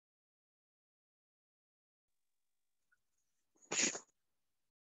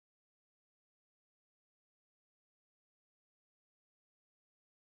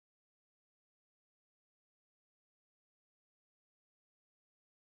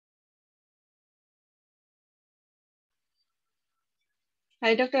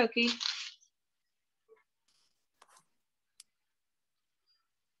Hi, Dr. Akki.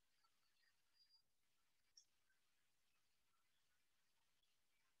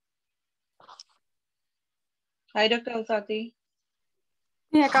 Hi, Dr. Alsati.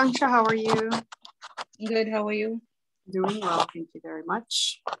 Hey, Akanksha, how are you? Good, how are you? Doing well, thank you very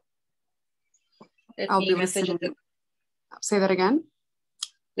much. Let I'll me be message in listening. the, Say that again?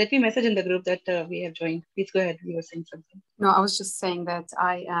 let me message in the group that we have joined. Please go ahead. You were saying something. No, I was just saying that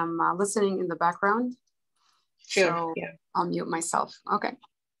I am listening in the background. Sure, So yeah. I'll mute myself. Okay.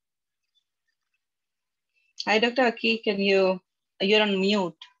 Hi, Dr. Akki. You're on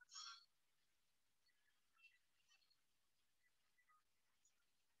mute.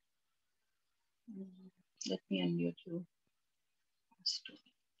 Let me unmute you.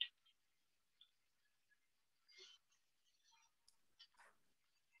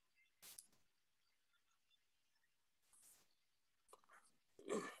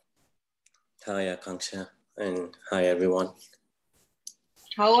 Hi, Akanksha, and hi, everyone.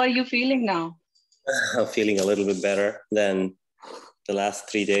 How are you feeling now? I'm feeling a little bit better than the last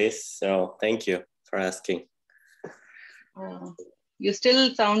 3 days, so thank you for asking. You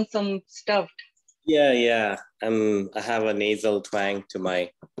still sound some stuffed. Yeah. I have a nasal twang to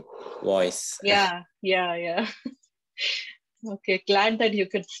my voice. Yeah. Okay, glad that you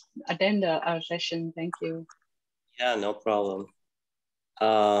could attend our session. Thank you. Yeah, no problem.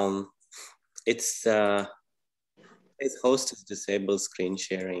 Its host is disabled screen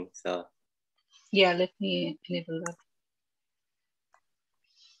sharing, so. Yeah, let me enable that.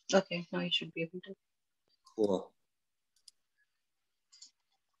 Okay, now you should be able to. Cool.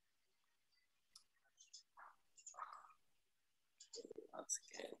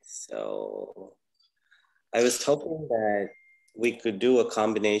 So I was hoping that we could do a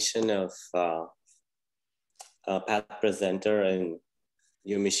combination of Path Presenter and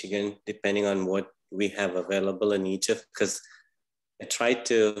Michigan, depending on what we have available in each of, because I tried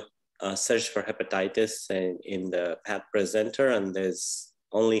to search for hepatitis in the Path Presenter, and there's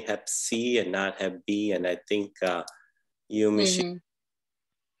only Hep C and not Hep B, and I think Michigan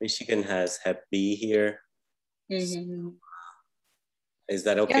has Hep B here. Is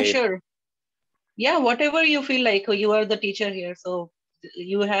that okay? Yeah, sure. Yeah, whatever you feel like. You are the teacher here, so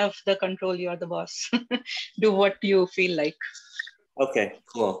you have the control. You are the boss. Do what you feel like. Okay,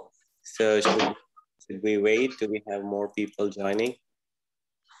 cool. So should we wait? Do we have more people joining?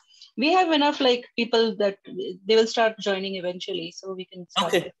 We have enough people that they will start joining eventually, so we can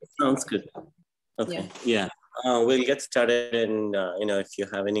start. Okay, sounds good. Okay, yeah. We'll get started, and if you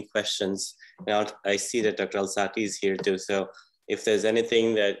have any questions, now I see that Dr. Alsati is here too. So if there's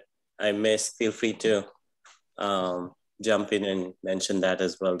anything that I missed, feel free to jump in and mention that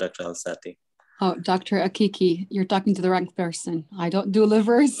as well, Dr. Alsati. Oh, Dr. Akiki, you're talking to the right person. I don't do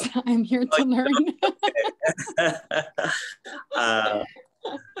livers. I'm here to learn.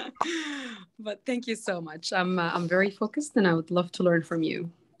 But thank you so much. I'm very focused, and I would love to learn from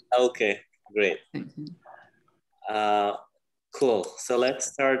you. Okay, great. Thank you. Cool. So let's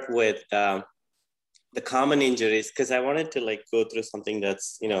start with the common injuries, because I wanted to go through something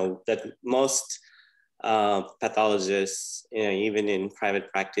that's that most pathologists, even in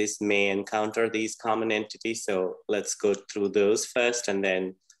private practice, may encounter these common entities. So let's go through those first, and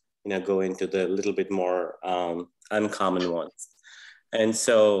then go into the little bit more uncommon ones. And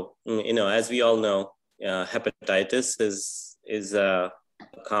so as we all know, hepatitis is a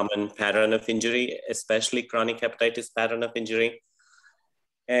common pattern of injury, especially chronic hepatitis pattern of injury.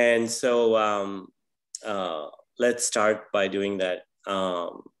 And so let's start by doing that.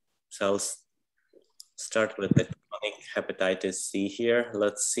 So I'll start with the chronic hepatitis C here.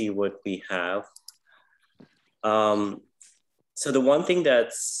 Let's see what we have. So the one thing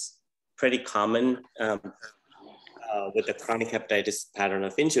that's pretty common with the chronic hepatitis pattern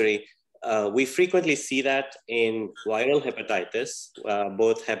of injury, we frequently see that in viral hepatitis,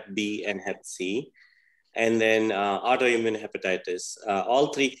 both Hep B and Hep C, and then autoimmune hepatitis.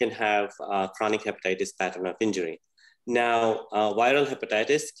 All three can have chronic hepatitis pattern of injury. Now, viral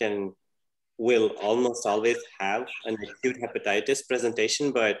hepatitis will almost always have an acute hepatitis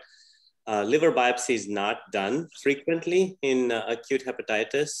presentation, but liver biopsy is not done frequently in acute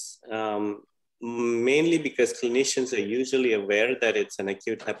hepatitis, mainly because clinicians are usually aware that it's an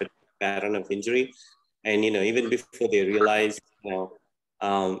acute hepatitis pattern of injury. And, even before they realize,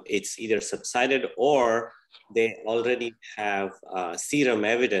 it's either subsided or they already have serum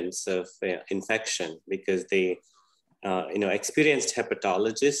evidence of infection, because they, experienced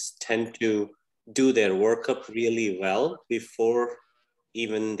hepatologists tend to do their workup really well before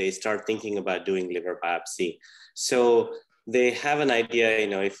even they start thinking about doing liver biopsy. So they have an idea,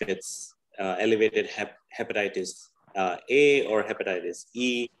 if it's elevated hepatitis A or hepatitis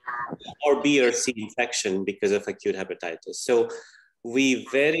E or B or C infection because of acute hepatitis. So we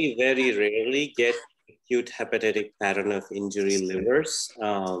very, very rarely get acute hepatitic pattern of injury livers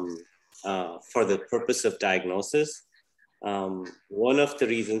for the purpose of diagnosis. One of the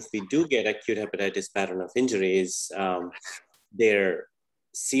reasons we do get acute hepatitis pattern of injury is their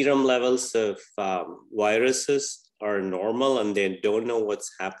serum levels of viruses are normal and they don't know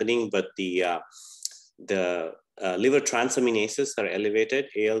what's happening, but the liver transaminases are elevated,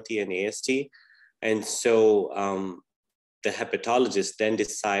 ALT and AST. And so the hepatologists then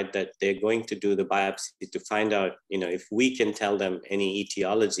decide that they're going to do the biopsy to find out, if we can tell them any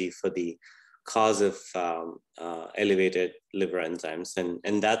etiology for the cause of elevated liver enzymes.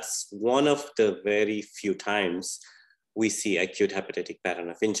 And that's one of the very few times we see acute hepatitic pattern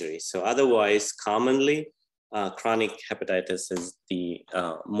of injury. So otherwise, commonly, chronic hepatitis is the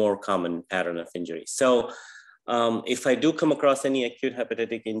more common pattern of injury. So if I do come across any acute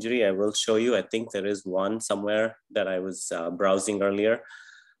hepatitic injury, I will show you. I think there is one somewhere that I was browsing earlier.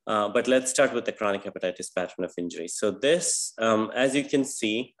 But let's start with the chronic hepatitis pattern of injury. So this, as you can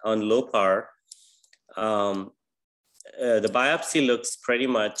see on low power, the biopsy looks pretty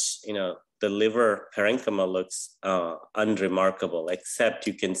much, the liver parenchyma looks unremarkable, except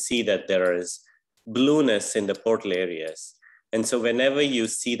you can see that there is blueness in the portal areas. And so whenever you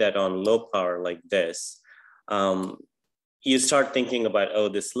see that on low power like this, you start thinking about, oh,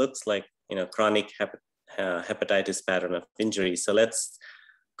 this looks like, chronic hepatitis pattern of injury. So let's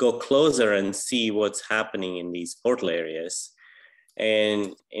go closer and see what's happening in these portal areas.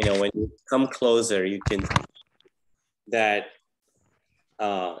 And, when you come closer, you can see that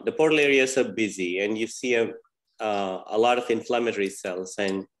the portal areas are busy and you see a lot of inflammatory cells.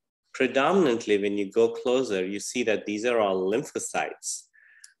 And predominantly when you go closer, you see that these are all lymphocytes.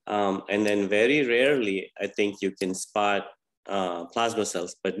 And then very rarely, I think you can spot plasma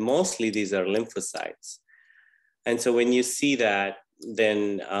cells, but mostly these are lymphocytes. And so when you see that,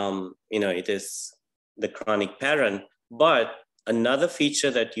 then, it is the chronic pattern. But another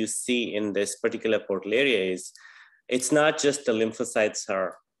feature that you see in this particular portal area is it's not just the lymphocytes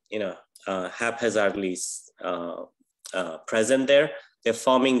are, haphazardly present there. They're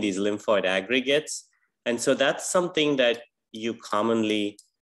forming these lymphoid aggregates. And so that's something that you commonly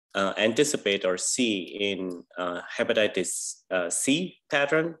anticipate or see in hepatitis C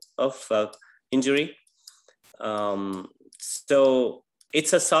pattern of injury. So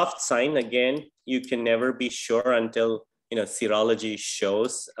it's a soft sign. Again, you can never be sure until, serology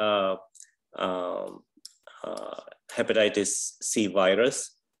shows hepatitis C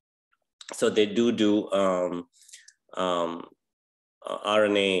virus. So they do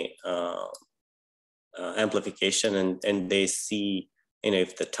RNA amplification and they see,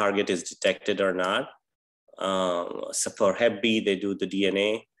 if the target is detected or not. So for Hep B, they do the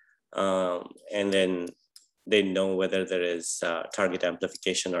DNA and then they know whether there is target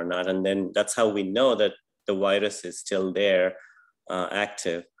amplification or not. And then that's how we know that the virus is still there,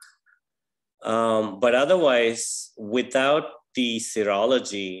 active. But otherwise, without the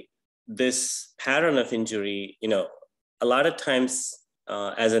serology, this pattern of injury, a lot of times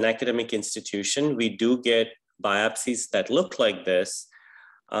as an academic institution, we do get biopsies that look like this,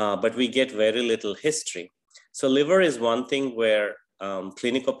 but we get very little history. So liver is one thing where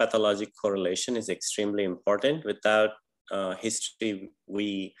clinical pathologic correlation is extremely important. Without history,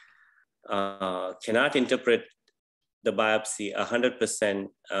 we cannot interpret the biopsy 100%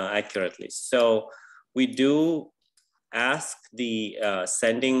 accurately. So we do ask the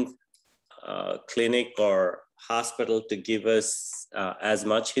sending clinic or hospital to give us as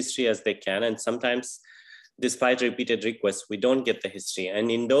much history as they can. And sometimes, despite repeated requests, we don't get the history.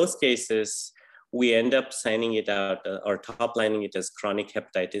 And in those cases, we end up signing it out or top lining it as chronic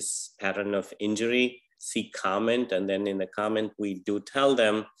hepatitis pattern of injury, see comment. And then in the comment, we do tell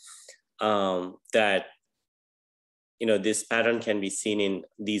them that this pattern can be seen in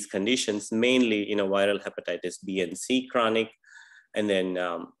these conditions, mainly viral hepatitis B and C chronic, and then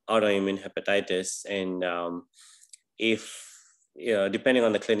autoimmune hepatitis. And if, depending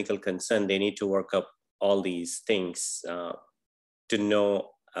on the clinical concern, they need to work up all these things to know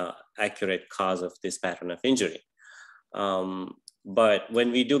accurate cause of this pattern of injury. But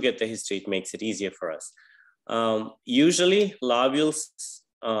when we do get the history, it makes it easier for us. Usually lobules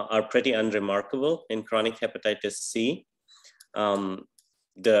are pretty unremarkable in chronic hepatitis C.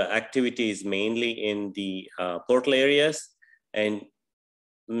 The activity is mainly in the portal areas, and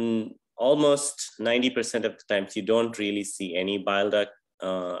almost 90% of the times you don't really see any bile duct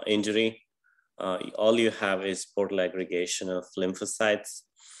injury. all you have is portal aggregation of lymphocytes.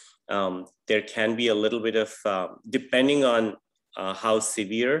 There can be a little bit of, depending on how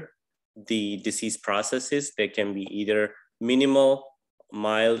severe the disease process is, there can be either minimal,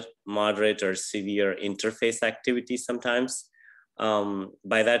 mild, moderate, or severe interface activity sometimes.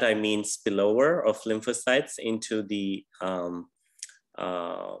 By that, I mean spillover of lymphocytes into the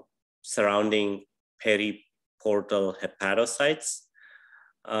surrounding periportal hepatocytes.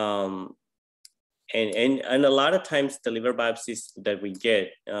 And a lot of times the liver biopsies that we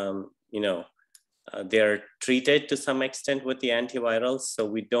get, they're treated to some extent with the antivirals, so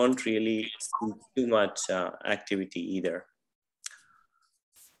we don't really see too much activity either.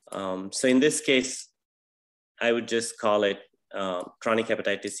 So in this case, I would just call it chronic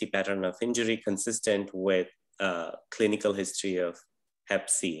hepatitis C pattern of injury consistent with clinical history of Hep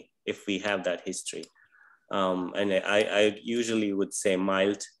C, if we have that history. And I usually would say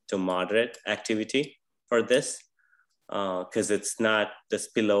mild to moderate activity for this, because it's not, the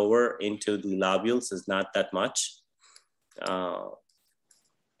spillover into the lobules is not that much.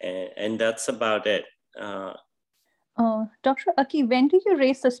 And that's about it. Dr. Akki, when do you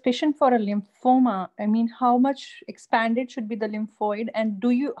raise suspicion for a lymphoma? I mean, how much expanded should be the lymphoid? And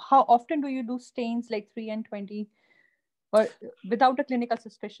how often do you do stains like 3 and 20 or without a clinical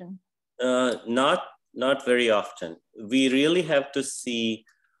suspicion? Not very often. We really have to see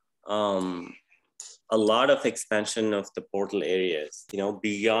a lot of expansion of the portal areas,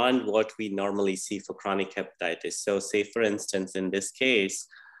 beyond what we normally see for chronic hepatitis. So say, for instance, in this case,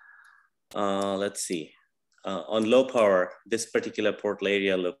 let's see, on low power, this particular portal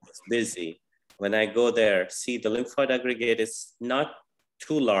area looks busy. When I go there, see the lymphoid aggregate is not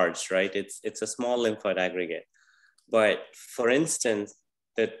too large, right? It's a small lymphoid aggregate. But for instance,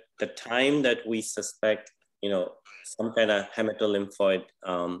 the time that we suspect, some kind of hematolymphoid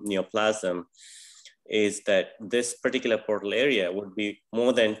neoplasm is that this particular portal area would be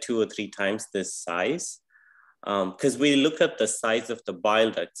more than 2 or 3 times this size. Because we look at the size of the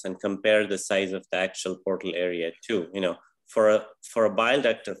bile ducts and compare the size of the actual portal area too. For a bile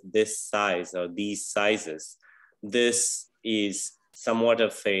duct of this size or these sizes, this is somewhat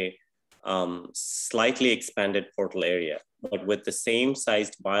of a slightly expanded portal area. But with the same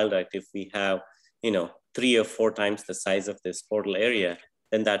sized bile duct, if we have 3 or 4 times the size of this portal area,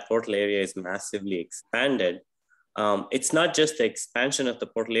 then that portal area is massively expanded. It's not just the expansion of the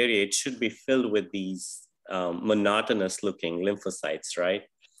portal area, it should be filled with these monotonous looking lymphocytes, right?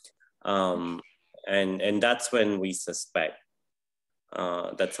 And that's when we suspect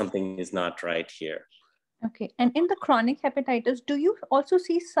that something is not right here. Okay, and in the chronic hepatitis, do you also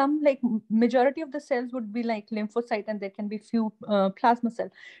see some, like majority of the cells would be like lymphocyte and there can be few plasma cells.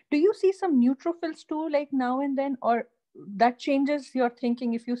 Do you see some neutrophils too, like now and then, or that changes your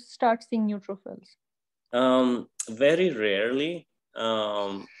thinking if you start seeing neutrophils? Very rarely.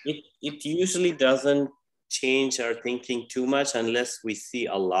 It usually doesn't change our thinking too much unless we see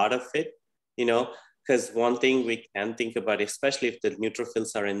a lot of it, because one thing we can think about, especially if the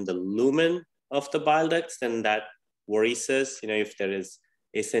neutrophils are in the lumen of the bile ducts, then that worries us, if there is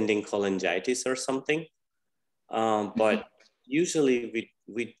ascending cholangitis or something. But usually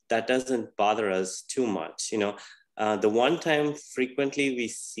that doesn't bother us too much. The one time frequently we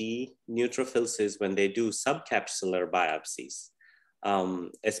see neutrophils is when they do subcapsular biopsies,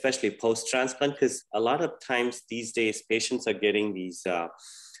 especially post-transplant, because a lot of times these days patients are getting these,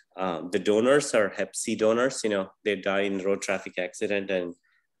 the donors are Hep C donors, they die in road traffic accident and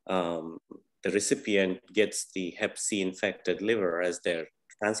the recipient gets the Hep C infected liver as their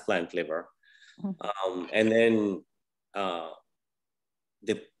transplant liver. And then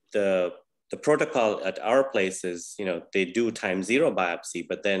the protocol at our place is, they do time 0 biopsy,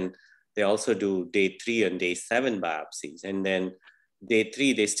 but then they also do day 3 and day 7 biopsies. And then day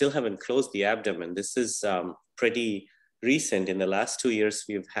 3, they still haven't closed the abdomen. This is pretty recent. In the last 2 years,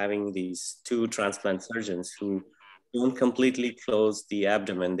 we're having these 2 transplant surgeons who don't completely close the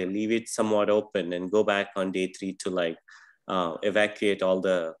abdomen. They leave it somewhat open and go back on day 3 to evacuate all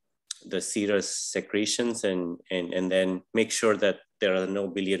the serous secretions and then make sure that there are no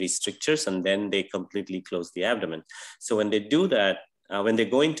biliary strictures, and then they completely close the abdomen. So when they do that, when they're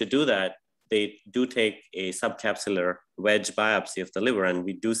going to do that, they do take a subcapsular wedge biopsy of the liver, and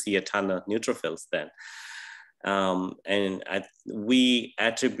we do see a ton of neutrophils then. We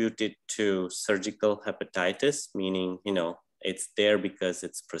attribute it to surgical hepatitis, meaning, it's there because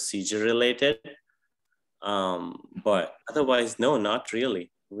it's procedure related. But otherwise, no, not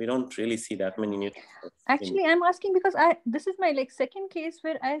really. we don't really see that many neutrophils. Actually, I'm asking because this is my like second case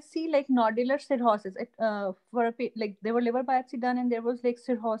where I see like nodular cirrhosis. Like there were liver biopsy done and there was like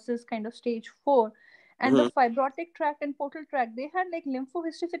cirrhosis kind of stage 4, and the fibrotic tract and portal tract, they had like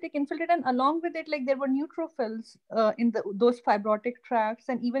lymphohistiocytic infiltrate, and along with it like there were neutrophils in those fibrotic tracts,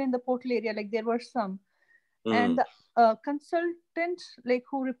 and even in the portal area like there were some. And the consultant like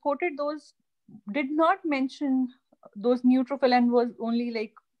who reported those did not mention those neutrophil and was only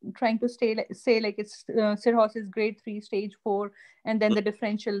like trying to say like it's cirrhosis grade 3 stage 4, and then the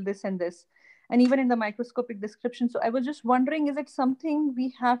differential this and this, and even in the microscopic description. So I was just wondering, is it something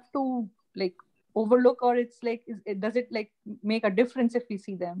we have to like overlook, or it's like does it like make a difference if we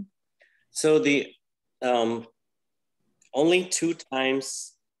see them? So the only 2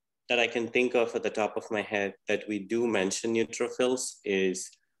 times that I can think of at the top of my head that we do mention neutrophils is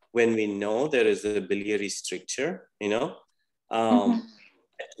when we know there is a biliary stricture, that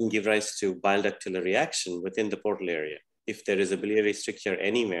can give rise to bile ductular reaction within the portal area. If there is a biliary stricture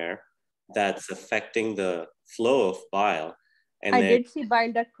anywhere that's affecting the flow of bile. And I did see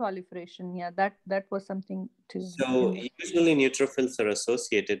bile duct proliferation. Yeah, that was something too. So usually neutrophils are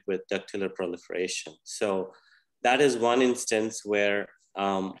associated with ductular proliferation. So that is one instance where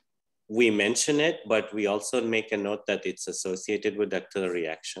we mention it, but we also make a note that it's associated with ductular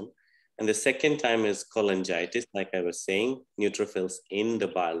reaction. And the second time is cholangitis, like I was saying, neutrophils in the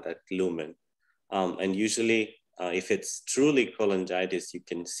bile duct lumen. And usually, if it's truly cholangitis, you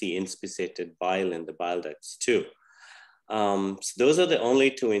can see inspissated bile in the bile ducts too. So those are the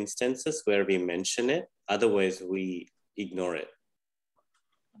only 2 instances where we mention it. Otherwise, we ignore it.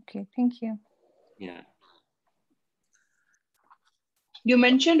 Okay, thank you. Yeah. You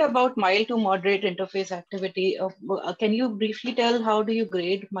mentioned about mild to moderate interface activity. Can you briefly tell how do you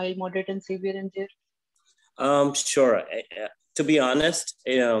grade mild, moderate, and severe in there? Sure. To be honest,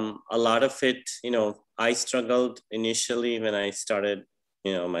 a lot of it, I struggled initially when I started,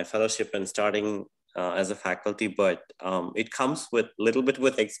 my fellowship and starting as a faculty, but it comes with a little bit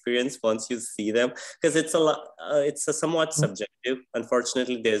with experience once you see them, because it's it's a somewhat subjective.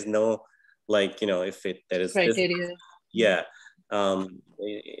 Unfortunately, there's no if there is criteria. Yeah.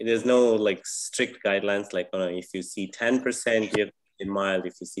 There's no like strict guidelines, like if you see 10%, you have to say mild.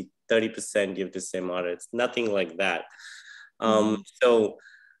 If you see 30%, you have to say moderate. It's nothing like that. So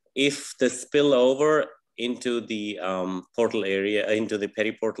if the spillover into the portal area, into the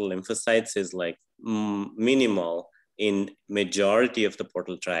periportal lymphocytes is like minimal in majority of the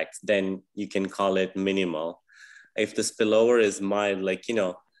portal tracts, then you can call it minimal. If the spillover is mild, like,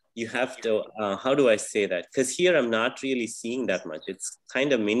 you have to, how do I say that? Because here I'm not really seeing that much. It's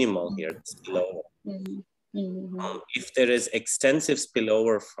kind of minimal here, the spillover. If there is extensive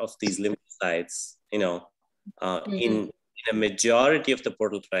spillover of these lymphocytes, in a majority of the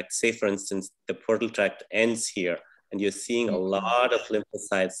portal tract, say for instance, the portal tract ends here, and you're seeing a lot of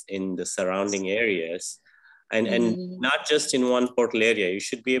lymphocytes in the surrounding areas, and not just in one portal area. You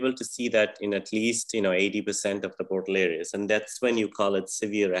should be able to see that in at least 80% of the portal areas, and that's when you call it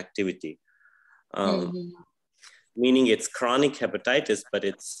severe activity, meaning it's chronic hepatitis, but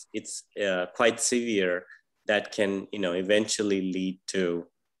it's quite severe. That can eventually lead to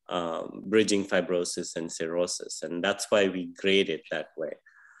bridging fibrosis and cirrhosis, and that's why we grade it that way.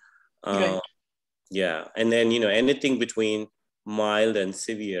 Right. Yeah, and then anything between mild and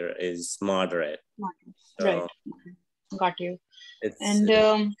severe is moderate. So right. Got you. It's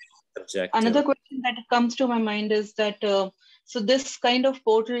subjective. Another question that comes to my mind is that so this kind of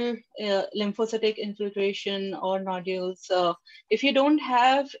portal lymphocytic infiltration or nodules, if you don't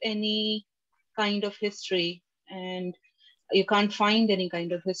have any kind of history and you can't find any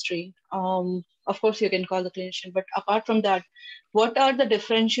kind of history, of course you can call the clinician, but apart from that, what are the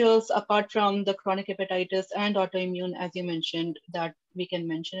differentials apart from the chronic hepatitis and autoimmune, as you mentioned, that we can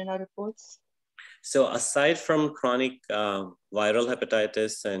mention in our reports? So aside from chronic viral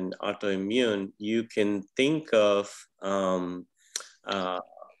hepatitis and autoimmune, you can think of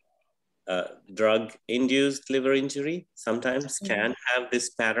drug-induced liver injury sometimes can have this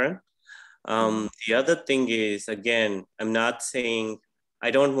pattern. The other thing is, again, I'm not saying, I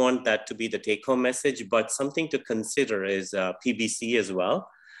don't want that to be the take-home message, but something to consider is PBC as well.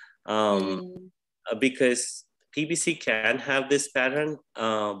 Because PBC can have this pattern,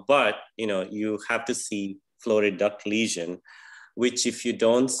 but you have to see florid duct lesion, which if you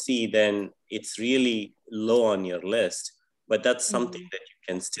don't see, then it's really low on your list. But that's something that you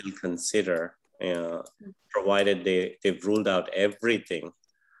can still consider, provided they've ruled out everything.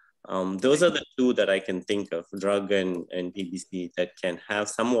 Those are the 2 that I can think of, drug and PBC, that can have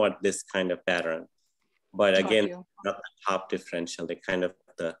somewhat this kind of pattern. But again, not the top differential. They kind of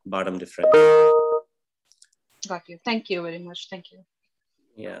the bottom difference. Got you. Thank you very much. Thank you.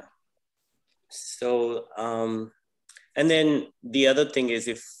 Yeah. So, and then the other thing is,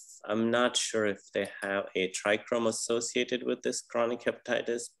 if I'm not sure if they have a trichrome associated with this chronic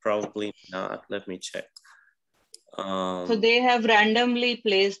hepatitis, probably not. Let me check. So they have randomly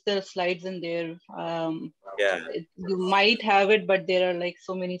placed the slides in there. Yeah. You might have it, but there are like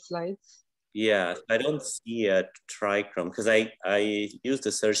so many slides. Yeah, I don't see a trichrome because I used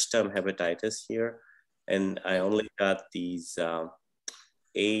the search term hepatitis here, and I only got these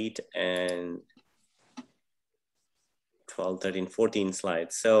 8 and 12, 13, 14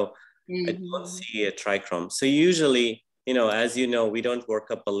 slides. So I don't see a trichrome. So usually, as you know, we don't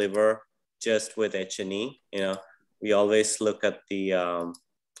work up a liver just with H&E. We always look at the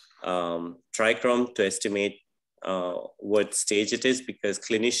trichrome to estimate what stage it is, because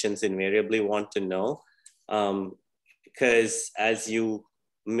clinicians invariably want to know. Because as you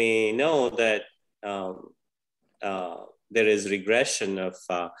may know that there is regression of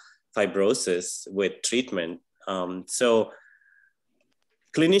fibrosis with treatment. So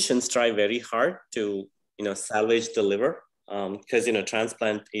clinicians try very hard to salvage the liver, because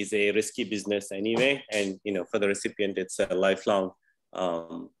transplant is a risky business anyway, and for the recipient it's a lifelong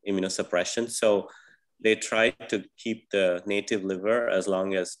immunosuppression. So they try to keep the native liver as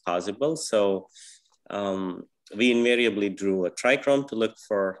long as possible. So we invariably drew a trichrome to look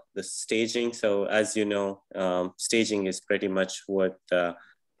for the staging. So as you know, staging is pretty much what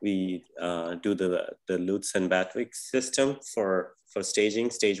we do the Lutz and Batwick system for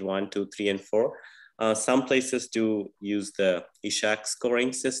staging, stage 1, 2, 3, and 4. Some places do use the Ishak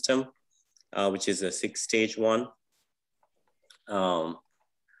scoring system, which is a 6-stage one.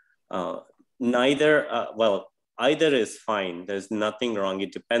 Either is fine. There's nothing wrong.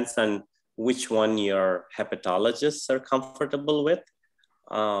 It depends on which one your hepatologists are comfortable with.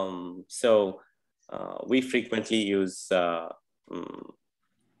 We frequently use the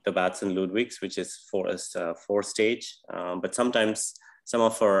Bats and Ludwig's, which is 4-stage, but sometimes some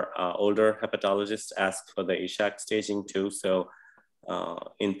of our older hepatologists ask for the Ishak staging too. So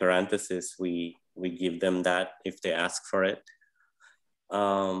in parentheses, we give them that if they ask for it.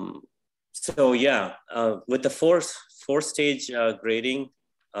 With the four-stage grading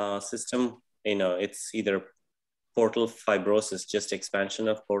system, it's either portal fibrosis, just expansion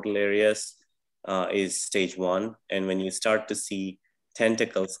of portal areas, is stage 1. And when you start to see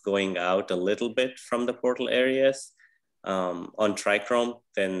tentacles going out a little bit from the portal areas on trichrome,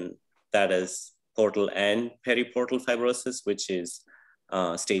 then that is portal and periportal fibrosis, which is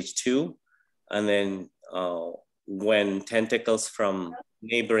stage 2. And then when tentacles from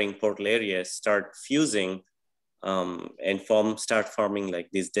neighboring portal areas start fusing and start forming like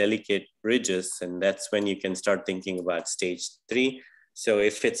these delicate bridges, and that's when you can start thinking about stage 3. So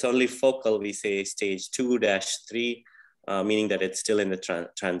if it's only focal, we say stage 2-3, meaning that it's still in the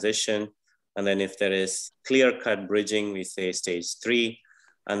transition. And then if there is clear-cut bridging, we say stage 3.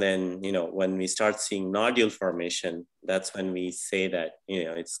 And then, when we start seeing nodule formation, that's when we say that,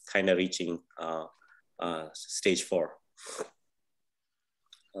 it's kind of reaching stage 4.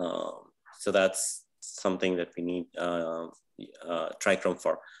 So that's something that we need trichrome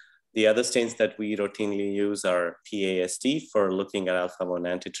for. The other stains that we routinely use are PASD for looking at alpha-1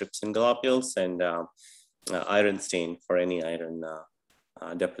 antitrypsin globules, and iron stain for any iron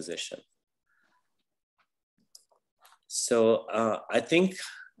deposition. So I think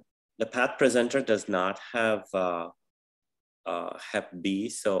the PATH presenter does not have Hep B.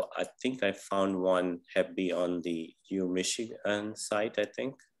 So I think I found one Hep B on the U Michigan site, I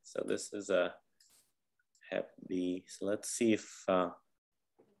think. So this is a Hep B. So let's see if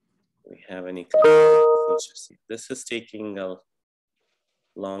we have any features. This is taking a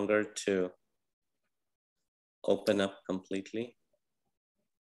longer to open up completely.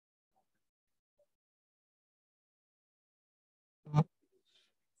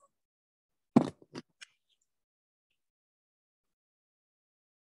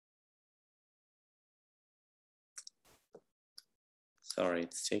 Sorry,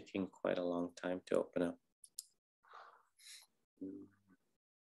 it's taking quite a long time to open up.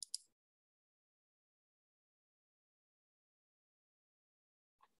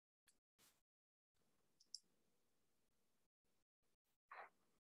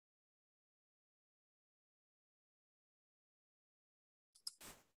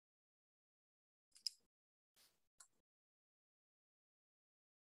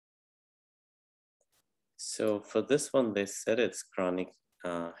 So for this one, they said it's chronic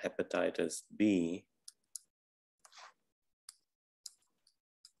hepatitis B.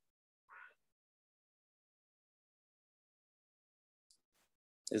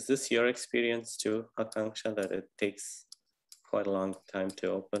 Is this your experience too, Akanksha, that it takes quite a long time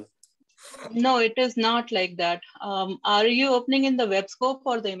to open? No, it is not like that. Are you opening in the web scope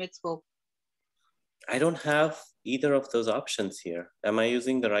or the image scope? I don't have either of those options here. Am I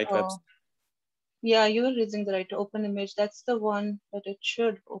using the right website? Yeah, you are using the right to open image. That's the one that it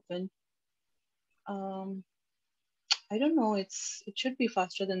should open. I don't know. It should be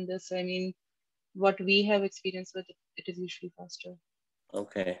faster than this. I mean, what we have experienced with it is usually faster.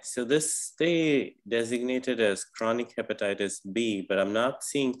 Okay, so this they designated as chronic hepatitis B, but I'm not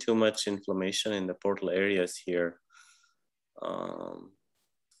seeing too much inflammation in the portal areas here. I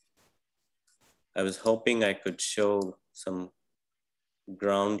was hoping I could show some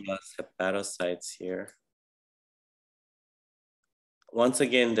ground glass hepatocytes here. Once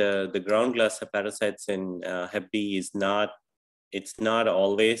again, the ground glass hepatocytes in Hep B is not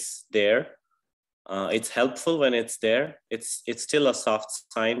always there. It's helpful when it's there. It's still a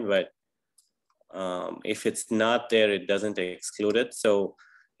soft sign, but if it's not there, it doesn't exclude it. So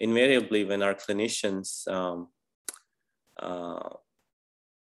invariably, when our clinicians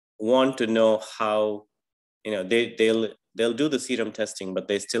want to know how, they'll do the serum testing, but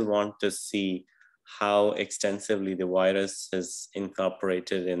they still want to see how extensively the virus is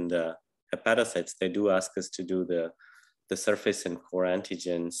incorporated in the hepatocytes. They do ask us to do the surface and core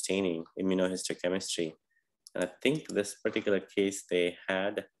antigen staining, immunohistochemistry. And I think this particular case, they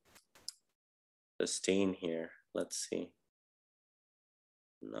had the stain here. Let's see.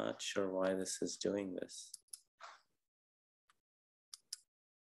 Not sure why this is doing this.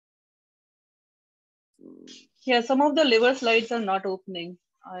 Yeah, some of the liver slides are not opening.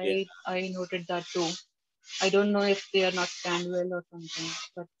 I noted that too. I don't know if they are not scanned well or something,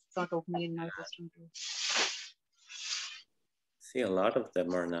 but it's not opening in my system too. See, a lot of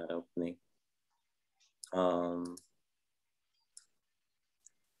them are not opening.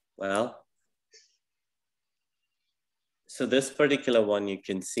 Well, so this particular one you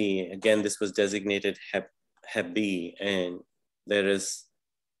can see, again, this was designated Hep B, and there is,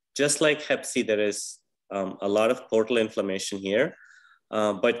 just like Hep C, there is a lot of portal inflammation here,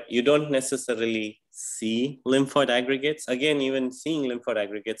 but you don't necessarily see lymphoid aggregates. Again, even seeing lymphoid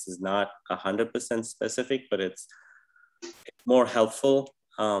aggregates is not 100% specific, but it's more helpful.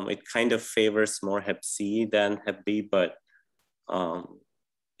 It kind of favors more Hep C than Hep B, but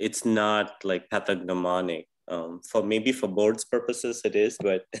it's not like pathognomonic. Maybe for board's purposes it is,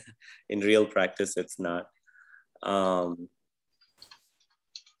 but in real practice it's not.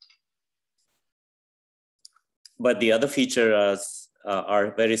 But the other features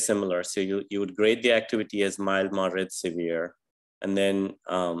are very similar. So you would grade the activity as mild, moderate, severe, and then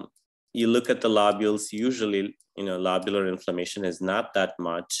you look at the lobules. Usually, lobular inflammation is not that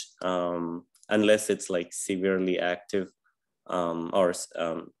much unless it's like severely active or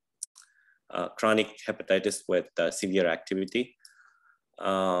chronic hepatitis with severe activity.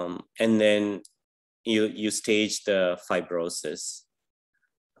 And then you stage the fibrosis.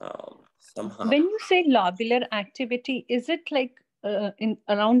 Somehow. When you say lobular activity, is it like in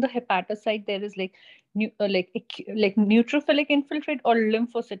around the hepatocyte there is like neutrophilic infiltrate or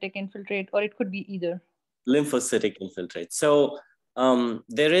lymphocytic infiltrate, or it could be either? Lymphocytic infiltrate. So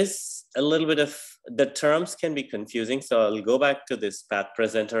there is a little bit of, the terms can be confusing. So I'll go back to this path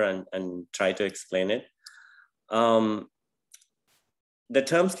presenter and try to explain it. The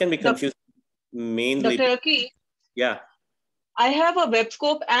terms can be confusing mainly. Dr. Akki, yeah. I have a web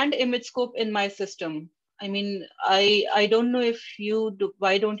scope and image scope in my system. I mean, I don't know if you do.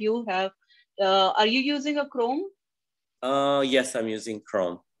 Why don't you have? Are you using a Chrome? Yes, I'm using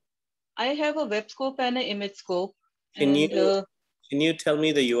Chrome. I have a web scope and an image scope. Can you tell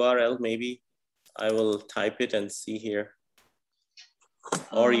me the URL? Maybe I will type it and see here.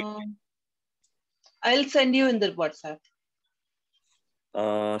 Or I'll send you in the WhatsApp.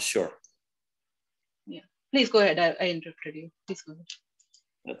 Sure. Yeah. Please go ahead. I interrupted you. Please go ahead.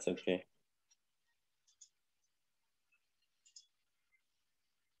 That's okay.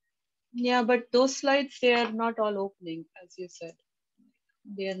 Yeah, but those slides, they are not all opening, as you said.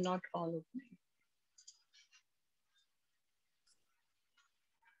 They are not all opening.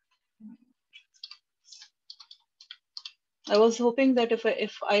 I was hoping that if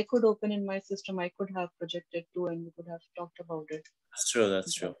I could open in my system, I could have projected too, and we could have talked about it. That's true.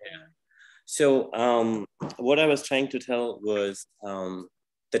 That's true. Yeah. So what I was trying to tell was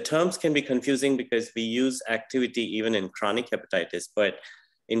the terms can be confusing because we use activity even in chronic hepatitis, but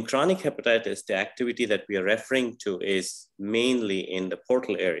in chronic hepatitis, the activity that we are referring to is mainly in the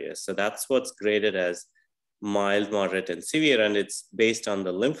portal area. So that's what's graded as mild, moderate, and severe, and it's based on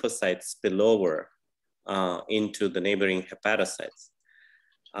the lymphocyte spillover into the neighboring hepatocytes.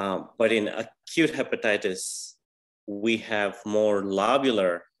 But in acute hepatitis, we have more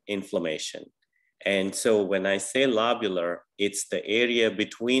lobular inflammation. And so when I say lobular, it's the area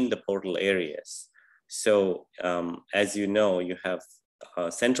between the portal areas. So as you know, you have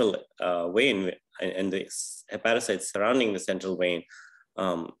central vein, and the hepatocytes surrounding the central vein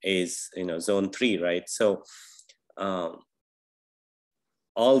is zone 3, right? So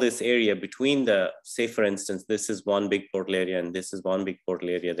all this area between the, say for instance, this is one big portal area and this is one big portal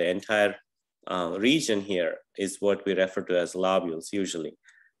area. The entire region here is what we refer to as lobules usually.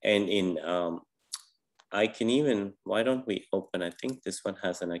 And in, I can even, why don't we open, I think this one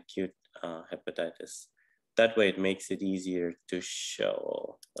has an acute hepatitis. That way it makes it easier to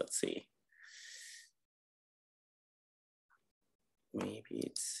show. Let's see. Maybe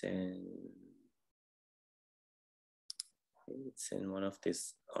it's in one of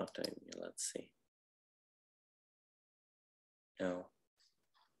these autoimmune, let's see. No,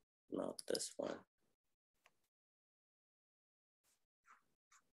 not this one.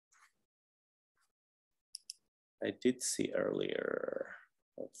 I did see earlier,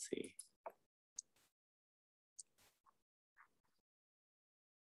 let's see.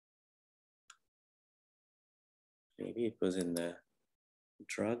 Maybe it was in the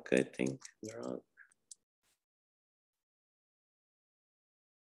drug, I think, drug.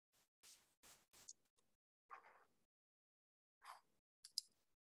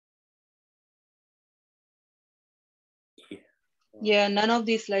 Yeah, none of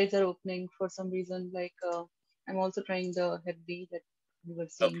these slides are opening for some reason. Like I'm also trying the Hep B that we were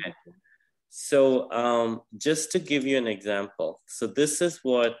seeing before. So just to give you an example, so this is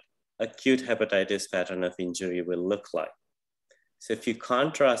what acute hepatitis pattern of injury will look like. So if you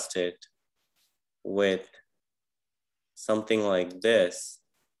contrast it with something like this,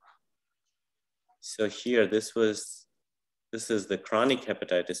 so here, this is the chronic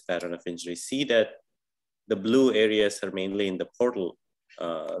hepatitis pattern of injury. See that the blue areas are mainly in the portal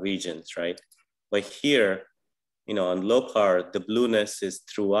regions, right? But here, on LOCAR, the blueness is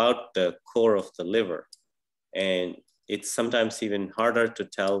throughout the core of the liver. And it's sometimes even harder to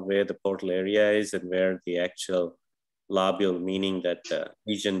tell where the portal area is and where the actual lobule, meaning that the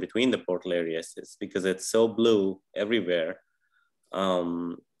region between the portal areas is, because it's so blue everywhere.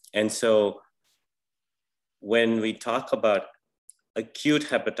 And so when we talk about acute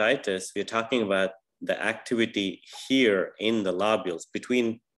hepatitis, we're talking about the activity here in the lobules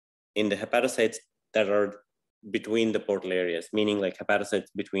in the hepatocytes that are between the portal areas, meaning like hepatocytes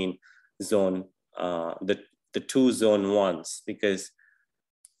between zone, the two zone ones, because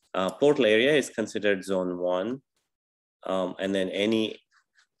portal area is considered zone 1. And then any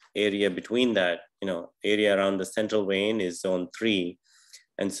area between that, area around the central vein is zone 3.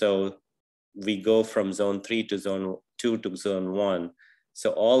 And so we go from zone 3 to zone 2 to zone 1.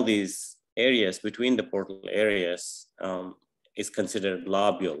 So all these areas between the portal areas is considered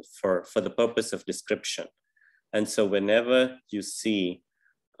lobule for the purpose of description. And so whenever you see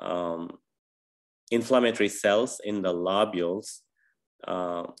inflammatory cells in the lobules,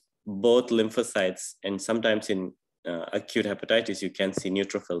 both lymphocytes, and sometimes in acute hepatitis, you can see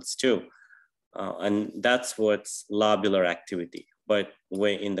neutrophils too. And that's what's lobular activity. But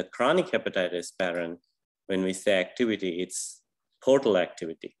when in the chronic hepatitis pattern, when we say activity, it's portal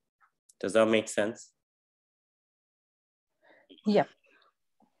activity. Does that make sense? Yeah.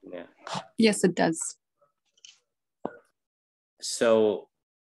 Yeah. Yes, it does. So,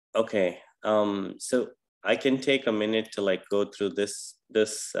 okay. So I can take a minute to like go through these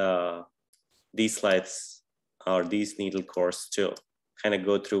slides or these needle cores to kind of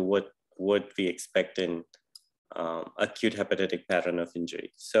go through what we expect in acute hepatitic pattern of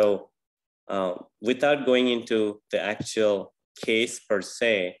injury. So without going into the actual case per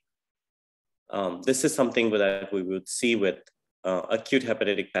se, this is something that we would see with acute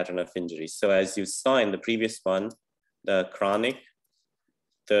hepatitic pattern of injury. So as you saw in the previous one, the chronic,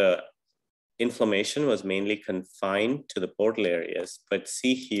 the inflammation was mainly confined to the portal areas, but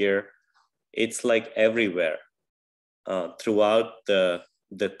see here, it's like everywhere throughout the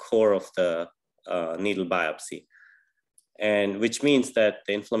core of the needle biopsy. And which means that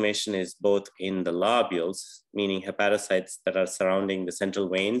the inflammation is both in the lobules, meaning hepatocytes that are surrounding the central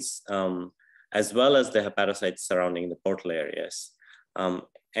veins, as well as the hepatocytes surrounding the portal areas,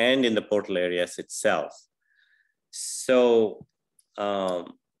 and in the portal areas itself. So a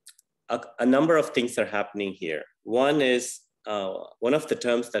number of things are happening here. One is, one of the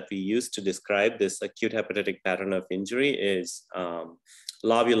terms that we use to describe this acute hepatitic pattern of injury is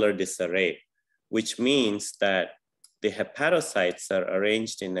lobular disarray, which means that the hepatocytes are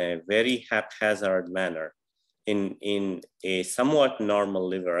arranged in a very haphazard manner. in a somewhat normal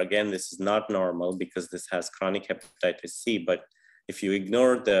liver. Again, this is not normal because this has chronic hepatitis C, but if you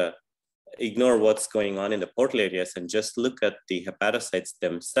ignore what's going on in the portal areas and just look at the hepatocytes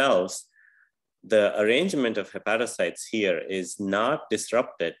themselves, the arrangement of hepatocytes here is not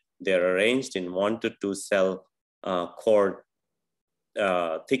disrupted. They're arranged in 1 to 2 cell cord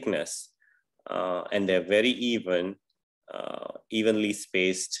thickness, and they're very evenly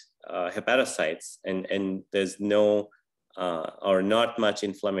spaced hepatocytes, and there's no or not much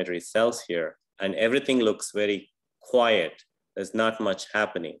inflammatory cells here, and everything looks very quiet. There's not much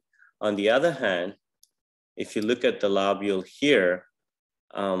happening. On the other hand, if you look at the lobule here,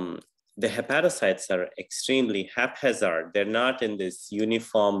 the hepatocytes are extremely haphazard. They're not in this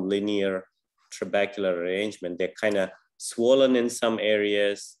uniform linear trabecular arrangement. They're kind of swollen in some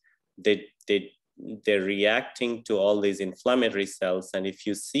areas. They're reacting to all these inflammatory cells. And if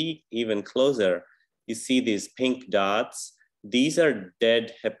you see even closer, you see these pink dots. These are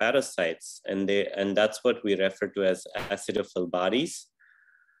dead hepatocytes, and that's what we refer to as acidophil bodies.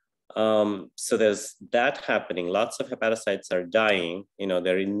 So there's that happening. Lots of hepatocytes are dying.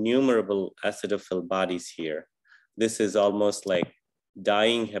 There are innumerable acidophil bodies here. This is almost like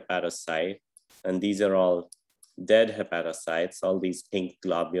dying hepatocyte, and these are all dead hepatocytes, all these pink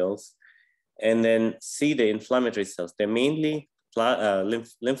globules. And then see the inflammatory cells. They're mainly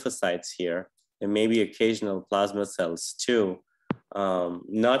lymphocytes here, and maybe occasional plasma cells too.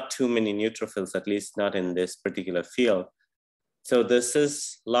 Not too many neutrophils, at least not in this particular field. So this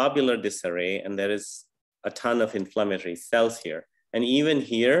is lobular disarray, and there is a ton of inflammatory cells here. And even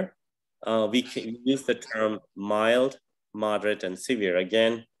here, we can use the term mild, moderate, and severe.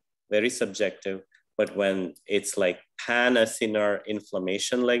 Again, very subjective, but when it's like pan-acinar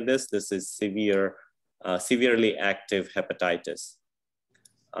inflammation like this is severe, severely active hepatitis.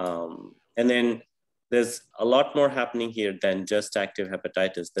 And then there's a lot more happening here than just active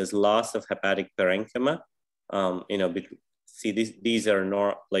hepatitis. There's loss of hepatic parenchyma. See, these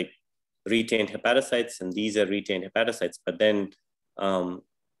are like retained hepatocytes, and these are retained hepatocytes. But then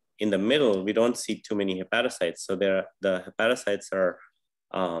in the middle, we don't see too many hepatocytes. So the hepatocytes are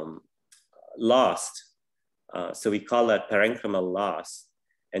lost. So we call that parenchymal loss.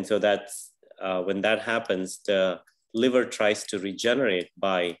 And so that's when that happens, the liver tries to regenerate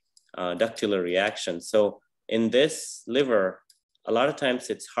by ductular reaction. So in this liver, a lot of times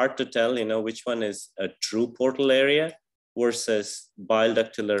it's hard to tell, which one is a true portal area versus bile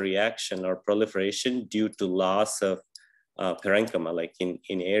ductular reaction or proliferation due to loss of parenchyma. Like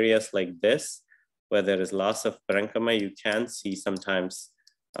in areas like this, where there is loss of parenchyma, you can see sometimes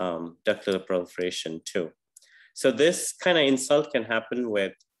ductular proliferation too. So this kind of insult can happen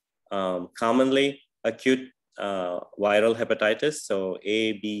with commonly acute viral hepatitis, so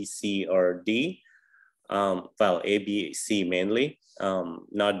A, B, C, or D. Well, A, B, C mainly,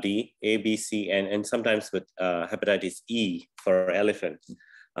 not D, A, B, C, and sometimes with hepatitis E for elephants,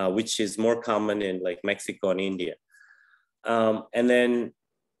 which is more common in like Mexico and India. And then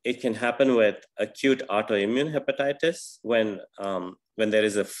it can happen with acute autoimmune hepatitis. When there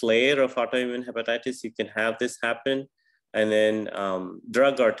is a flare of autoimmune hepatitis, you can have this happen. And then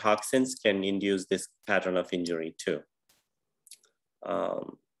drug or toxins can induce this pattern of injury too.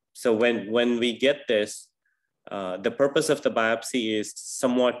 So when we get this, the purpose of the biopsy is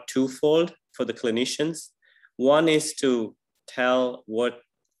somewhat twofold for the clinicians. One is to tell what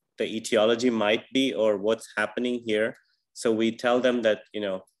the etiology might be or what's happening here. So we tell them that,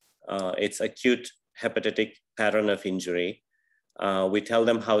 it's acute hepatitic pattern of injury. We tell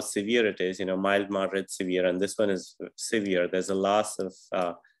them how severe it is, mild, moderate, severe, and this one is severe. There's a loss of,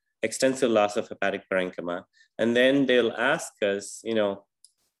 extensive loss of hepatic parenchyma. And then they'll ask us,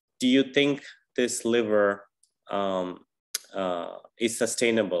 do you think this liver is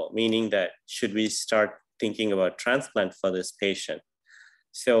sustainable? Meaning that should we start thinking about transplant for this patient?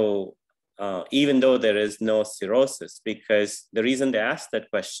 So even though there is no cirrhosis, because the reason they ask that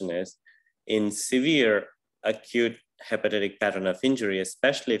question is in severe acute hepatitic pattern of injury,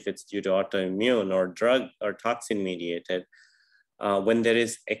 especially if it's due to autoimmune or drug or toxin mediated, when there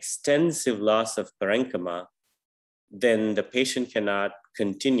is extensive loss of parenchyma, then the patient cannot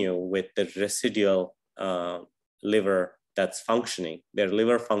continue with the residual liver that's functioning. Their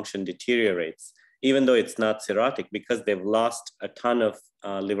liver function deteriorates, even though it's not cirrhotic, because they've lost a ton of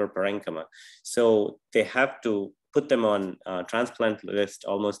liver parenchyma. So they have to put them on transplant list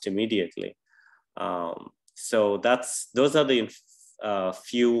almost immediately. So those are the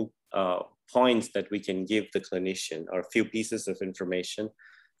few points that we can give the clinician, or a few pieces of information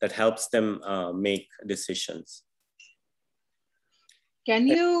that helps them make decisions. Can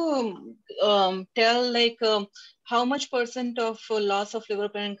you tell how much % of loss of liver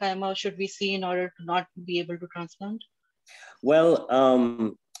parenchyma should we see in order to not be able to transplant? Well,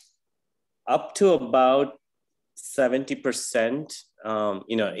 up to about 70%,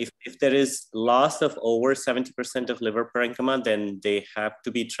 if there is loss of over 70% of liver parenchyma, then they have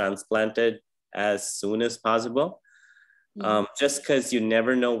to be transplanted as soon as possible. Just because you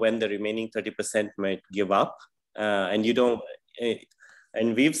never know when the remaining 30% might give up, and you don't.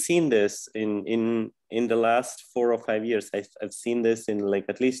 And we've seen this in the last 4 or 5 years. I've seen this in like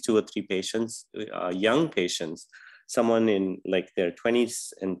at least 2 or 3 patients, young patients, someone in like their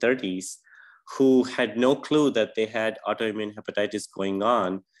 20s and 30s, who had no clue that they had autoimmune hepatitis going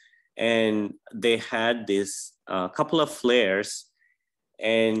on, and they had this couple of flares.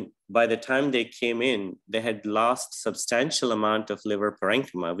 And by the time they came in, they had lost substantial amount of liver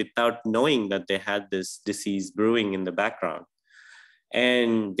parenchyma without knowing that they had this disease brewing in the background.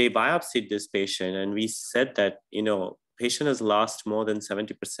 And they biopsied this patient, and we said that, patient has lost more than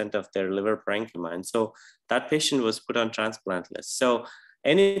 70% of their liver parenchyma. And so that patient was put on transplant list. So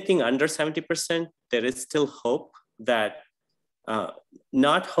anything under 70%, there is still hope that,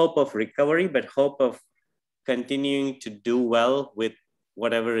 not hope of recovery, but hope of continuing to do well with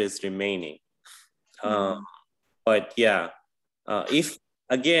whatever is remaining. But yeah, if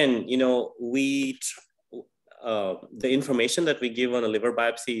again, the information that we give on a liver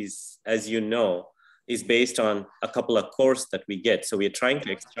biopsy is, as you know, is based on a couple of cores that we get. So we're trying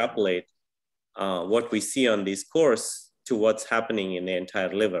to extrapolate what we see on these cores to what's happening in the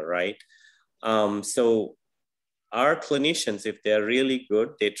entire liver, right? So our clinicians, if they're really good,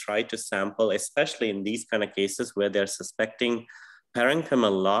 they try to sample, especially in these kind of cases where they're suspecting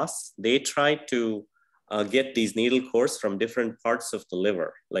parenchymal loss, they try to get these needle cores from different parts of the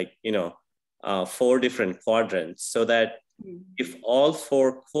liver, like, 4 different quadrants, so that if all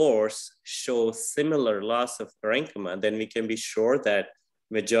 4 cores show similar loss of parenchyma, then we can be sure that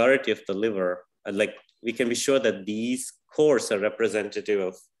majority of the liver, we can be sure that these cores are representative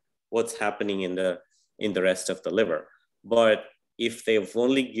of what's happening in the rest of the liver. But if they've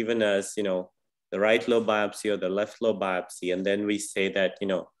only given us, the right lobe biopsy or the left lobe biopsy, and then we say that,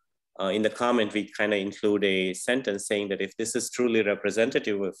 in the comment, we kind of include a sentence saying that if this is truly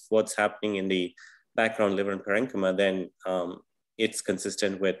representative of what's happening in the background liver and parenchyma, then it's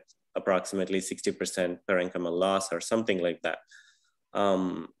consistent with approximately 60% parenchymal loss or something like that.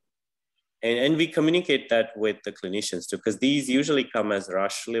 And we communicate that with the clinicians too, because these usually come as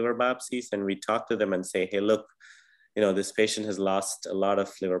rush liver biopsies, and we talk to them and say, hey, look, this patient has lost a lot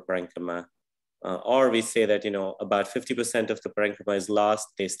of liver parenchyma. Or we say that, about 50% of the parenchyma is lost.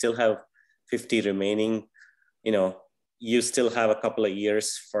 They still have 50 remaining. You still have a couple of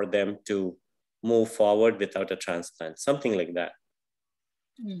years for them to move forward without a transplant, something like that.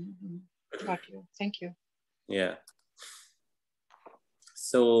 Got you. Thank you. Yeah.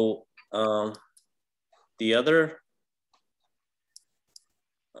 So the other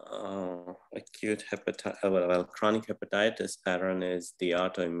acute hepatitis, chronic hepatitis pattern is the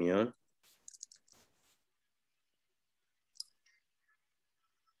autoimmune.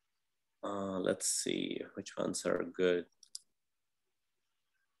 Let's see which ones are good.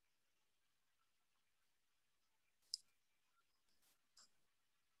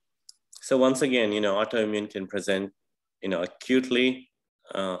 So once again, autoimmune can present, acutely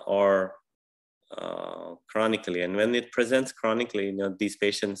or chronically. And when it presents chronically, these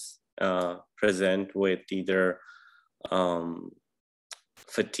patients present with either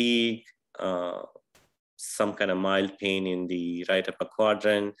fatigue, some kind of mild pain in the right upper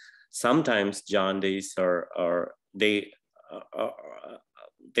quadrant, sometimes jaundice, or they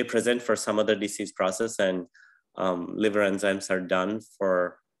present for some other disease process, and liver enzymes are done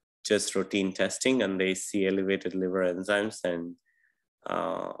for just routine testing, and they see elevated liver enzymes, and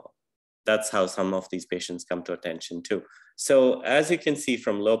that's how some of these patients come to attention too. So as you can see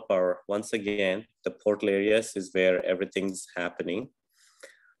from low power, once again, the portal areas is where everything's happening.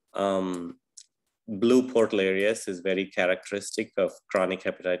 Blue portal areas is very characteristic of chronic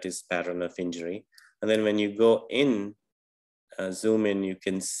hepatitis pattern of injury. And then when you go in, zoom in, you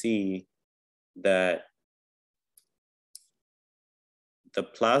can see that the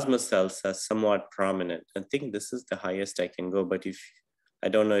plasma cells are somewhat prominent. I think this is the highest I can go, but I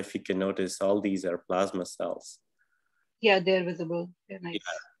don't know if you can notice, all these are plasma cells. Yeah, they're visible. They're nice. Yeah.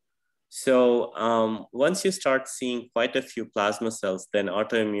 So once you start seeing quite a few plasma cells, then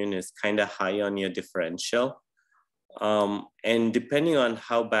autoimmune is kind of high on your differential. And depending on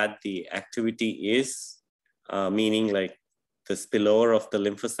how bad the activity is, meaning like the spillover of the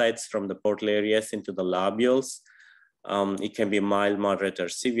lymphocytes from the portal areas into the lobules, It can be mild, moderate, or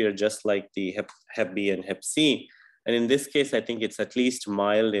severe, just like the Hep B and Hep C. And in this case, I think it's at least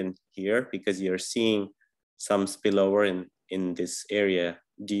mild in here because you're seeing some spillover in this area.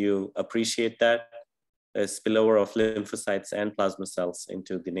 Do you appreciate that? A spillover of lymphocytes and plasma cells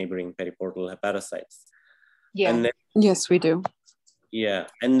into the neighboring periportal hepatocytes. Yeah. And then, Yes, we do. yeah,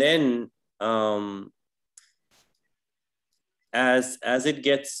 and then as it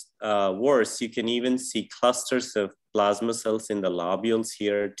gets worse, you can even see clusters of plasma cells in the lobules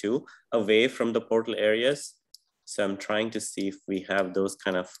here too, away from the portal areas. So I'm trying to see if we have those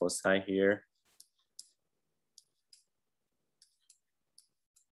kind of foci here.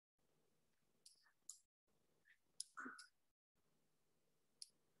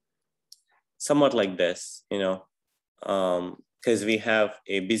 Somewhat like this, you know, because we have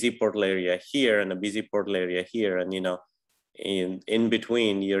a busy portal area here and a busy portal area here, and you know, in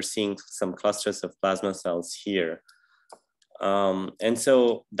between, you're seeing some clusters of plasma cells here. And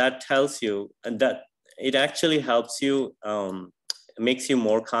so that tells you that it actually helps you, makes you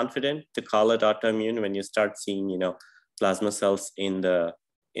more confident to call it autoimmune when you start seeing, you know, plasma cells in the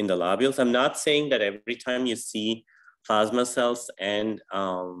lobules. I'm not saying that every time you see plasma cells and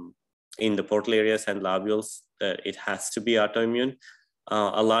in the portal areas and lobules that it has to be autoimmune.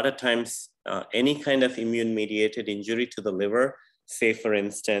 A lot of times, any kind of immune-mediated injury to the liver, say for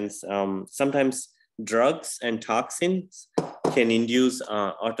instance, sometimes drugs and toxins can induce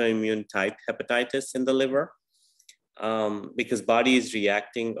autoimmune type hepatitis in the liver because body is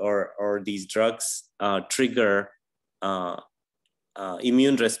reacting or these drugs trigger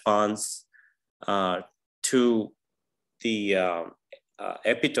immune response to the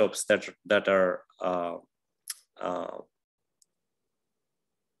epitopes that are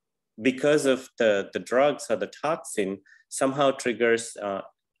because of the drugs or the toxin somehow triggers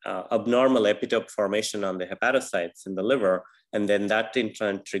abnormal epitope formation on the hepatocytes in the liver, and then that in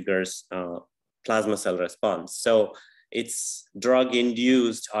turn triggers plasma cell response. So it's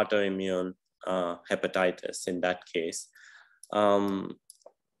drug-induced autoimmune hepatitis in that case. But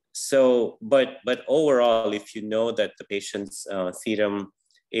overall, if you know that the patient's serum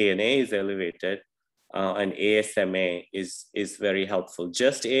ANA is elevated, and ASMA is very helpful.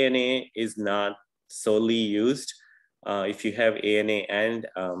 Just ANA is not solely used. If you have ANA and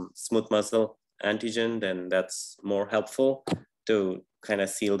smooth muscle antigen, then that's more helpful to kind of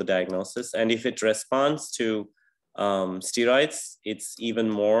seal the diagnosis. And if it responds to steroids, it's even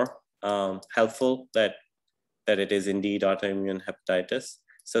more helpful that it is indeed autoimmune hepatitis.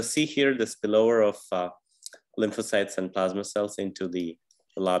 So see here the spillover of lymphocytes and plasma cells into the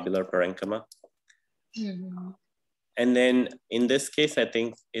lobular parenchyma. Mm-hmm. And then in this case, I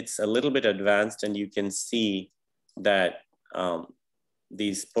think it's a little bit advanced, and you can see that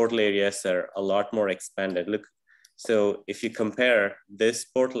these portal areas are a lot more expanded. Look, so if you compare this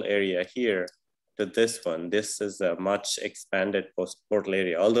portal area here to this one, this is a much expanded post-portal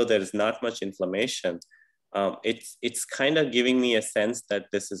area. Although there is not much inflammation, it's kind of giving me a sense that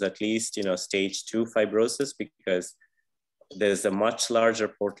this is at least, you know, stage 2 fibrosis, because there's a much larger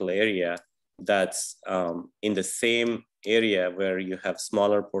portal area that's in the same area where you have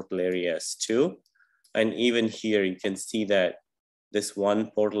smaller portal areas too. And even here, you can see that this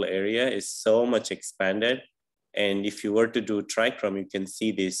one portal area is so much expanded. And if you were to do trichrome, you can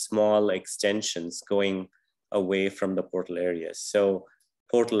see these small extensions going away from the portal areas. So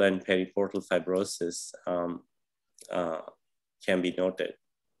portal and periportal fibrosis can be noted.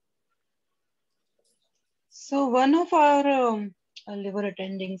 So one of our liver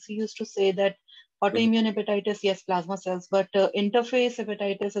attendings used to say that autoimmune hepatitis, yes, plasma cells, but interface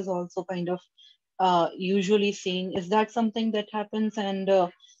hepatitis is also kind of usually seen. Is that something that happens, and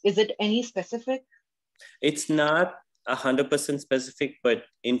is it any specific? It's not 100% specific, but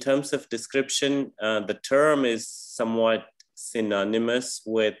in terms of description, the term is somewhat synonymous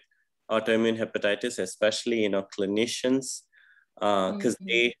with autoimmune hepatitis, especially, you know, clinicians, because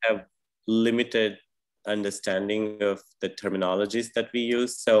they have limited understanding of the terminologies that we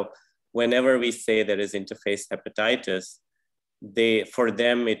use. So whenever we say there is interface hepatitis, for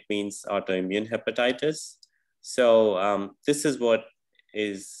them, it means autoimmune hepatitis. So this is what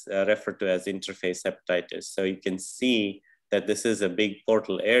is referred to as interface hepatitis. So you can see that this is a big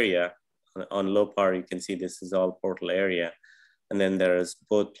portal area. On LOPAR, you can see this is all portal area. And then there's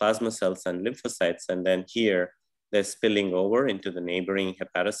both plasma cells and lymphocytes. And then here, they're spilling over into the neighboring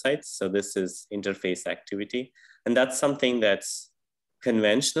hepatocytes. So this is interface activity. And that's something that's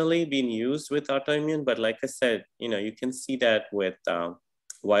conventionally been used with autoimmune. But like I said, you know, you can see that with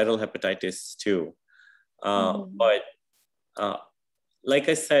viral hepatitis too. But like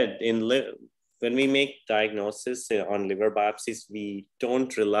I said, when we make diagnosis on liver biopsies, we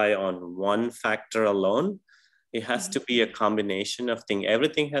don't rely on one factor alone. It has to be a combination of things.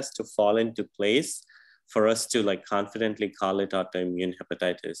 Everything has to fall into place for us to like confidently call it autoimmune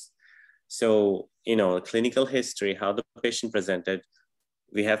hepatitis. So, you know, clinical history, how the patient presented,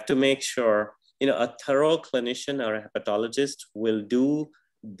 we have to make sure, you know, a thorough clinician or a hepatologist will do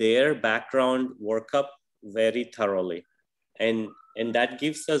their background workup very thoroughly. And that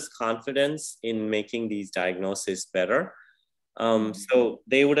gives us confidence in making these diagnoses better. So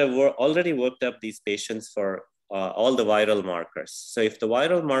they would have already worked up these patients for all the viral markers. So if the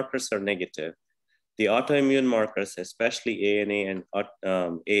viral markers are negative, the autoimmune markers, especially ANA and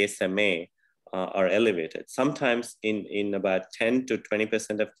ASMA, are elevated. Sometimes in about 10 to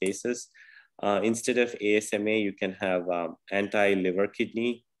 20% of cases, instead of ASMA, you can have anti-liver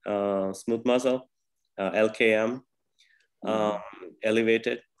kidney smooth muscle, LKM,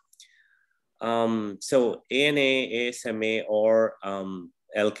 elevated. So ANA, ASMA, or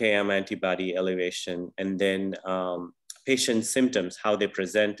LKM antibody elevation, and then patient symptoms, how they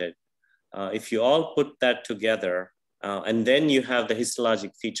presented. If you all put that together, and then you have the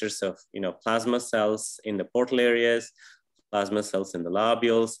histologic features of, you know, plasma cells in the portal areas, plasma cells in the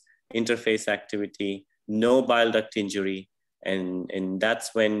lobules, interface activity, no bile duct injury, and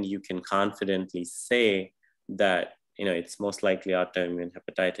that's when you can confidently say that, you know, it's most likely autoimmune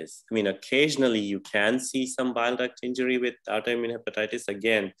hepatitis. I mean, occasionally you can see some bile duct injury with autoimmune hepatitis.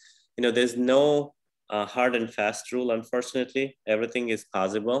 Again, you know, there's no hard and fast rule, unfortunately. Everything is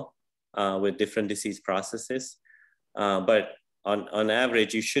possible with different disease processes. But on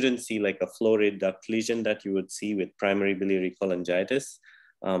average, you shouldn't see like a florid duct lesion that you would see with primary biliary cholangitis.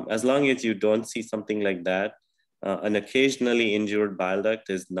 As long as you don't see something like that, an occasionally injured bile duct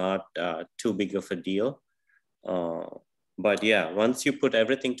is not too big of a deal. But yeah, once you put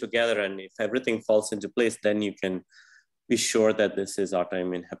everything together and if everything falls into place, then you can be sure that this is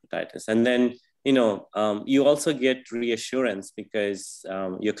autoimmune hepatitis. And then, you know, you also get reassurance because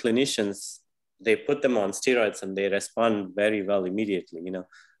your clinicians, they put them on steroids and they respond very well immediately. You know,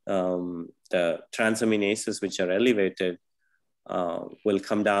 the transaminases which are elevated will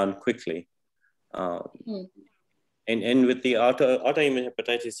come down quickly. And with the autoimmune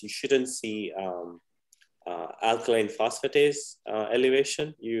hepatitis, you shouldn't see alkaline phosphatase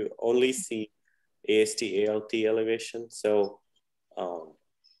elevation. You only see AST, ALT elevation. So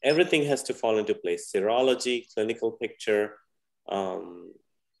everything has to fall into place. Serology, clinical picture,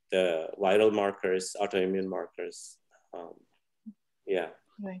 the viral markers, autoimmune markers. Yeah.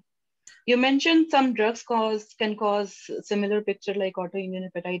 Right. You mentioned some drugs can cause similar picture like autoimmune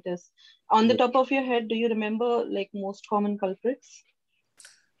hepatitis. On the top of your head, do you remember like most common culprits?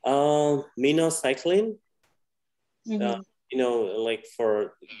 Minocycline. You know, like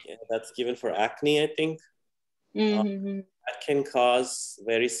that's given for acne, I think. That can cause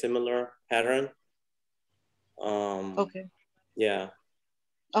very similar pattern. Okay. Yeah.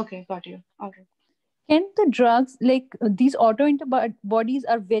 Okay, got you. All right. Can the drugs, like these autoantibodies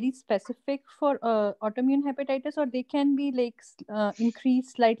are very specific for autoimmune hepatitis, or they can be like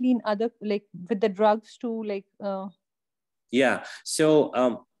increased slightly in other, like with the drugs too, like? Yeah. So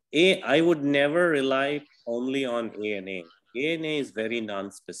I would never rely only on ANA. ANA is very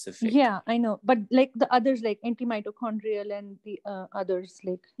non-specific. Yeah, I know. But like the others, like antimitochondrial and the others,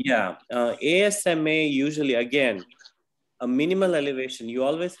 like. Yeah. ASMA usually, again, a minimal elevation, you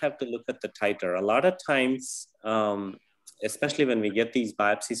always have to look at the titer. A lot of times, especially when we get these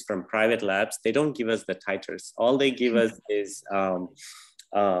biopsies from private labs, they don't give us the titers. All they give us is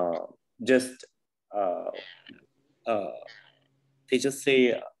they just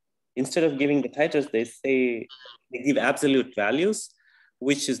say, instead of giving the titers, they give absolute values,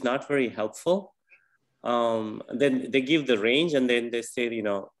 which is not very helpful. Then they give the range and then they say, you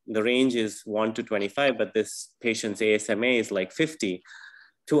know, the range is 1 to 25, but this patient's ASMA is like 50.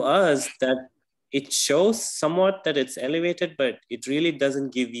 To us, that it shows somewhat that it's elevated, but it really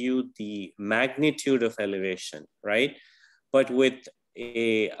doesn't give you the magnitude of elevation, right? But with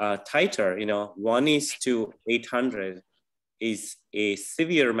a titer, you know, 1:800 is a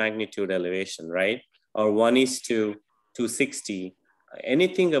severe magnitude elevation, right? Or 1:260.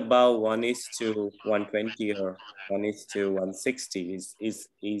 Anything above 1:120 or 1:160 is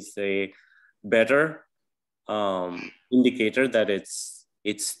a better indicator that it's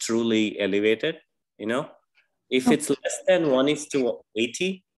truly elevated. You know, if it's less than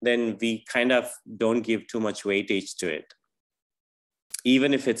 1:80, then we kind of don't give too much weightage to it,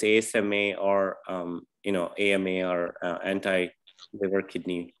 even if it's ASMA or you know, AMA or anti-liver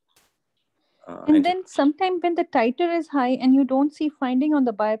kidney. And then sometime when the titer is high and you don't see finding on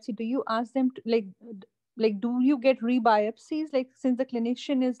the biopsy, do you ask them to like do you get rebiopsies, like since the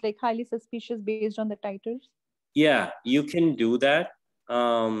clinician is like highly suspicious based on the titers? Yeah, you can do that.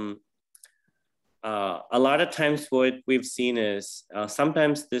 A lot of times what we've seen is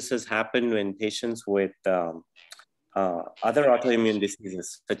sometimes this has happened when patients with other autoimmune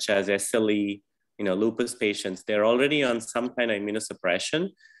diseases such as SLE, lupus patients, they're already on some kind of immunosuppression.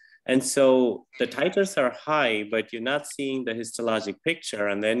 And so the titers are high, but you're not seeing the histologic picture.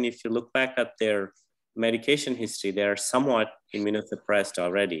 And then if you look back at their medication history, they're somewhat immunosuppressed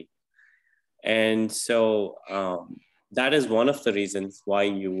already. And so that is one of the reasons why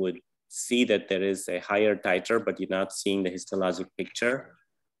you would see that there is a higher titer, but you're not seeing the histologic picture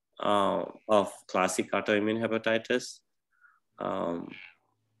of classic autoimmune hepatitis.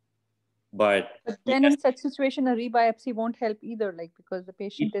 But then in such situation, a rebiopsy won't help either, like because the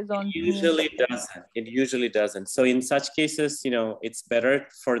patient is on. It usually doesn't. It usually doesn't. So in such cases, it's better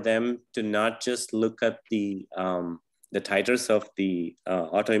for them to not just look at the titers of the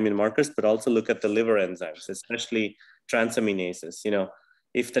autoimmune markers, but also look at the liver enzymes, especially transaminases.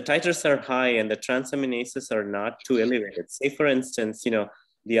 If the titers are high and the transaminases are not too elevated, say for instance,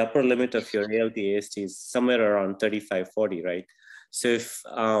 the upper limit of your ALT/AST is somewhere around 35-40, right? So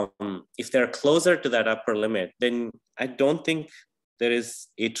if they're closer to that upper limit, then I don't think there is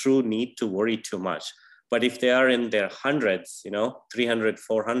a true need to worry too much. But if they are in their hundreds, 300,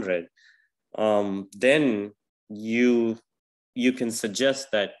 400, then you can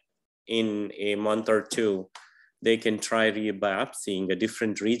suggest that in a month or two, they can try rebiopsying a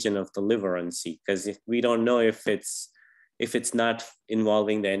different region of the liver and see, because if we don't know if it's not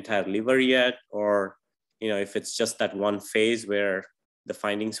involving the entire liver yet, or if it's just that one phase where the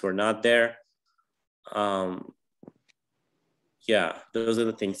findings were not there. Yeah, those are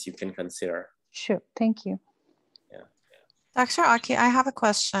the things you can consider. Sure, thank you. Yeah. Dr. Akki, I have a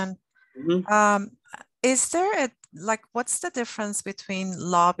question. Mm-hmm. Is there what's the difference between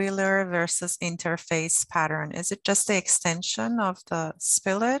lobular versus interface pattern? Is it just the extension of the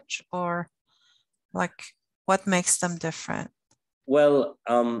spillage, or what makes them different? Well,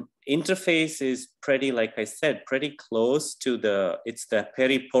 interface is pretty, like I said, pretty close to it's the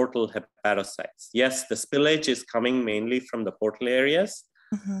periportal hepatocytes. Yes, the spillage is coming mainly from the portal areas,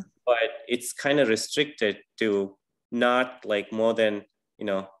 but it's kind of restricted to not like more than,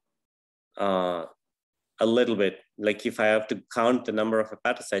 a little bit. Like if I have to count the number of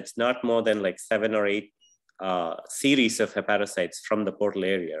hepatocytes, not more than like 7 or 8 series of hepatocytes from the portal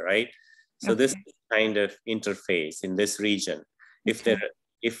area, right? So this is kind of interface in this region.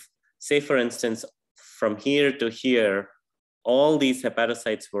 If say for instance, from here to here, all these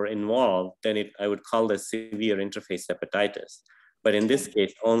hepatocytes were involved, then I would call this severe interface hepatitis. But in this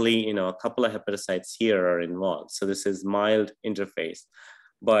case, only a couple of hepatocytes here are involved. So this is mild interface.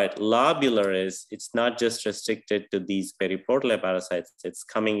 But lobular it's not just restricted to these periportal hepatocytes, it's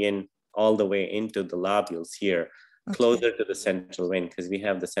coming in all the way into the lobules here, closer to the central vein, because we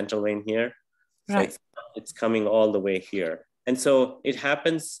have the central vein here. So right. It's coming all the way here. And so it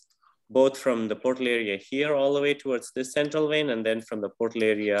happens both from the portal area here all the way towards this central vein, and then from the portal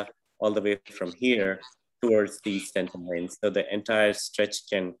area all the way from here towards these central veins. So the entire stretch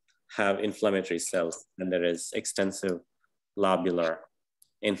can have inflammatory cells, and there is extensive lobular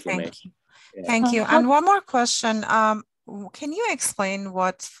inflammation. Thank you. Yeah. Thank you. And one more question. Can you explain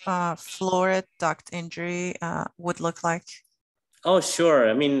what florid duct injury would look like? Oh, sure.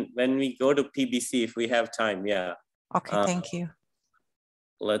 I mean, when we go to PBC, if we have time, yeah. Okay, thank you.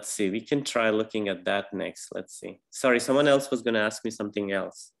 Let's see, we can try looking at that next. Let's see. Sorry, someone else was going to ask me something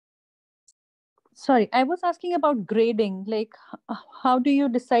else. Sorry, I was asking about grading. Like, how do you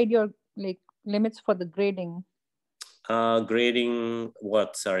decide your limits for the grading? Grading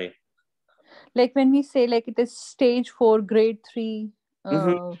what? Sorry. Like when we say it is stage 4, grade 3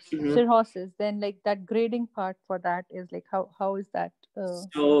 cirrhosis, then that grading part for that is how is that?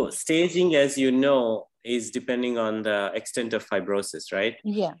 So staging, as you know, is depending on the extent of fibrosis, right?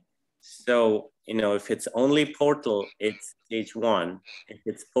 Yeah. So, if it's only portal, it's stage 1. If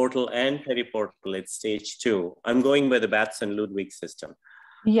it's portal and periportal, it's stage 2. I'm going by the Batson-Ludwig system.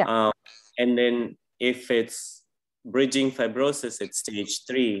 Yeah. And then if it's bridging fibrosis, it's stage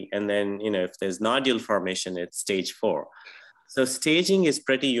 3. And then, if there's nodule formation, it's stage 4. So staging is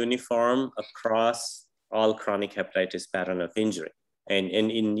pretty uniform across all chronic hepatitis pattern of injury. And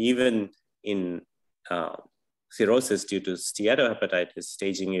even in cirrhosis due to steatohepatitis,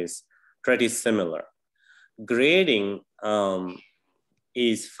 staging is pretty similar. Grading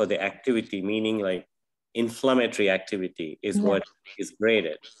is for the activity, meaning inflammatory activity is what is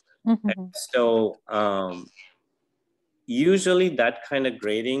graded. Mm-hmm. So usually that kind of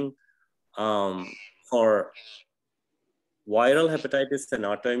grading for viral hepatitis and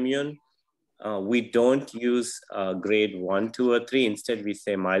autoimmune, we don't use grade 1, 2, or 3. Instead, we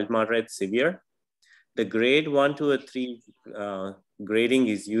say mild, moderate, severe. The grade 1, 2, or 3 grading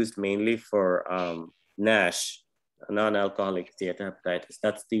is used mainly for NASH, non-alcoholic steatohepatitis.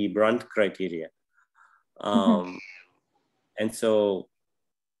 That's the Brunt criteria. And so,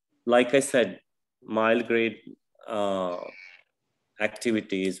 like I said, mild grade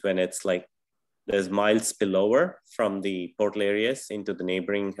activities when it's like there's mild spillover from the portal areas into the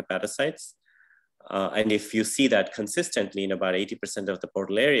neighboring hepatocytes. And if you see that consistently in about 80% of the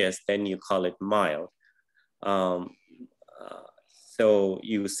portal areas, then you call it mild. So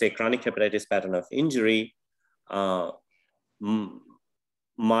you say chronic hepatitis pattern of injury,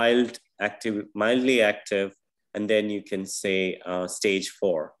 mildly active, and then you can say stage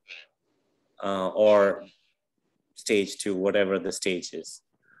 4 or stage 2, whatever the stage is.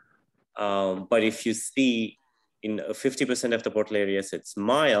 But if you see in 50% of the portal areas, it's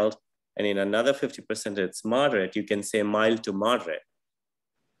mild, and in another 50% it's moderate, you can say mild to moderate.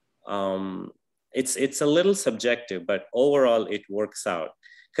 It's a little subjective, but overall it works out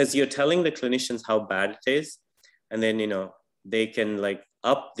because you're telling the clinicians how bad it is, and then they can like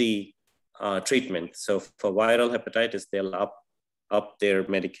up the treatment. So for viral hepatitis, they'll up their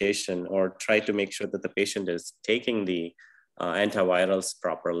medication or try to make sure that the patient is taking the antivirals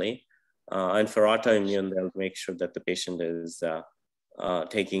properly. And for autoimmune, they'll make sure that the patient is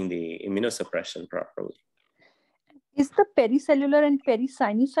taking the immunosuppression properly. Is the pericellular and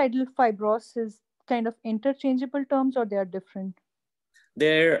perisinusoidal fibrosis kind of interchangeable terms, or they are different?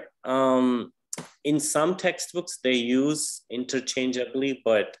 They're, in some textbooks, they use interchangeably,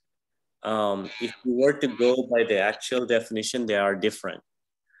 but if you were to go by the actual definition, they are different.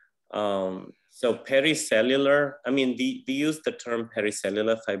 So pericellular, I mean, we use the term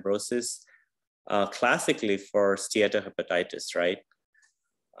pericellular fibrosis classically for steatohepatitis, right?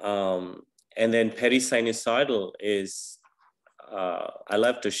 And then perisinusoidal is, I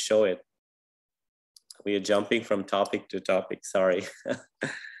love to show it. We are jumping from topic to topic, sorry.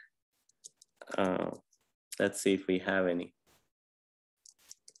 Let's see if we have any.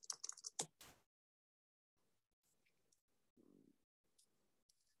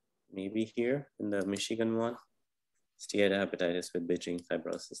 Maybe here in the Michigan one, steatohepatitis with bridging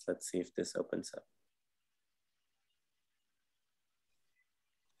fibrosis. Let's see if this opens up.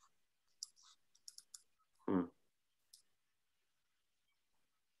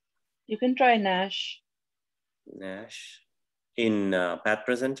 You can try NASH. NASH in Path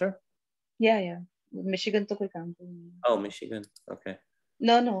Presenter? Yeah. Michigan to koi kaam nahi. Oh, Michigan, okay.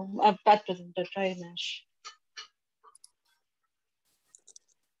 No, Path Presenter, try NASH.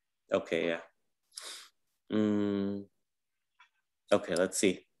 Okay, yeah. Okay, let's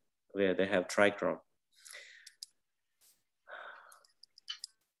see where they have trichrome.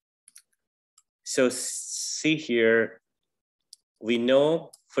 So see here, we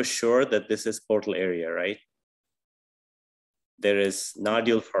know for sure that this is portal area, right? There is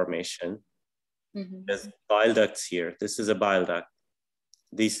nodule formation. There's bile ducts here. This is a bile duct.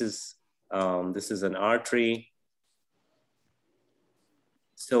 This is an artery.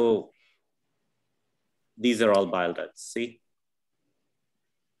 So these are all bile ducts, see?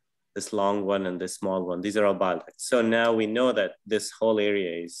 This long one and this small one, these are all bile ducts. So now we know that this whole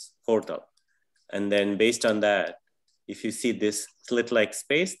area is portal. And then based on that, if you see this slit-like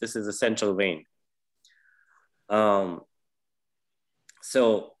space, this is a central vein.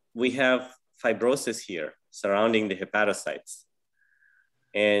 So we have fibrosis here surrounding the hepatocytes.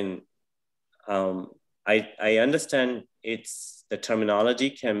 And I understand the terminology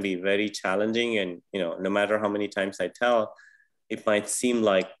can be very challenging, and no matter how many times I tell, it might seem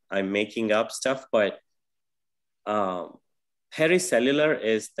like I'm making up stuff, but pericellular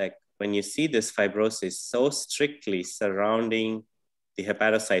is that when you see this fibrosis so strictly surrounding the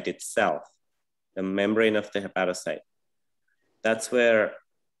hepatocyte itself, the membrane of the hepatocyte, that's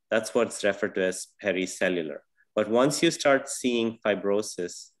what's referred to as pericellular. But once you start seeing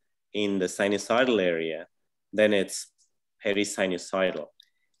fibrosis in the sinusoidal area, then it's perisinusoidal.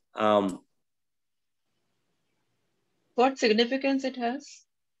 What significance it has?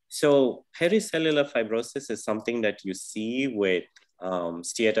 So pericellular fibrosis is something that you see with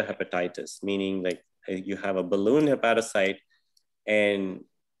steatohepatitis, meaning like you have a balloon hepatocyte, and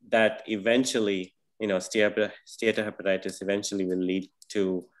that eventually, steatohepatitis eventually will lead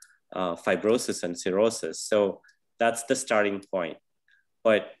to fibrosis and cirrhosis. So that's the starting point.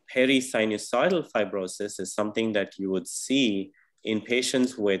 But perisinusoidal fibrosis is something that you would see in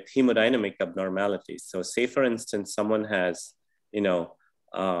patients with hemodynamic abnormalities. So say, for instance, someone has,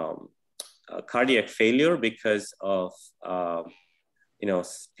 cardiac failure because of,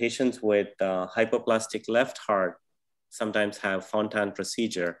 patients with hypoplastic left heart sometimes have Fontan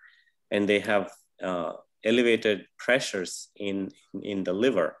procedure, and they have elevated pressures in the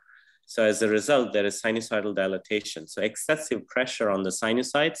liver. So as a result, there is sinusoidal dilatation. So excessive pressure on the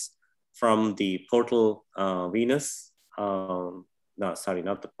sinusites from the portal venous, no, sorry,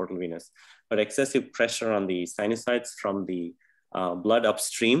 not the portal venous, but excessive pressure on the sinusites from the blood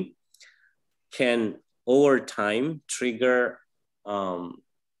upstream can over time trigger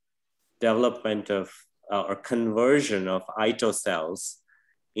development of or conversion of ito cells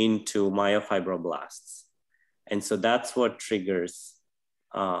into myofibroblasts. And so that's what triggers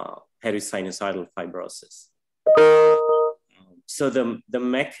perisinusoidal fibrosis. So the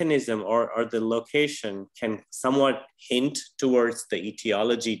mechanism or the location can somewhat hint towards the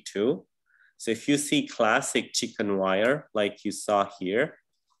etiology too. So if you see classic chicken wire, like you saw here,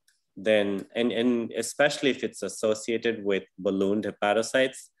 then, and especially if it's associated with ballooned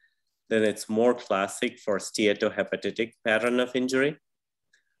hepatocytes, then it's more classic for steatohepatic pattern of injury.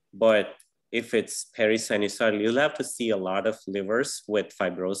 But if it's perisinusoidal, you'll have to see a lot of livers with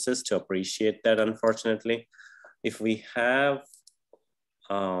fibrosis to appreciate that, unfortunately. If we have,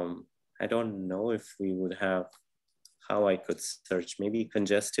 I don't know if we would have, how I could search, maybe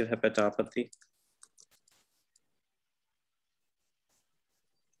congestive hepatopathy.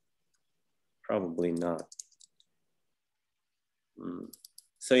 Probably not.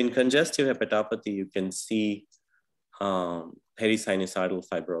 So in congestive hepatopathy, you can see perisinusoidal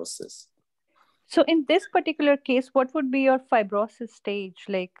fibrosis. So in this particular case, what would be your fibrosis stage?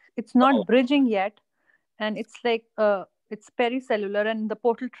 Like it's not bridging yet, and it's like it's pericellular and the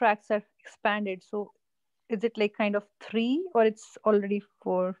portal tracts are expanded. So is it like kind of 3 or it's already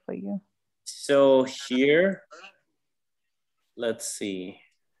 4 for you? So here, let's see.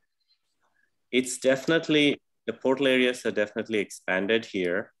 It's definitely, the portal areas are definitely expanded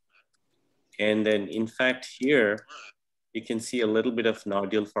here. And then in fact here, you can see a little bit of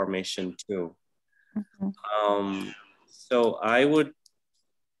nodule formation too. Mm-hmm. So I would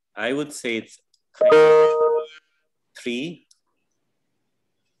say it's kind of 3.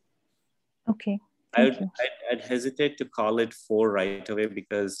 Okay. I'd hesitate to call it 4 right away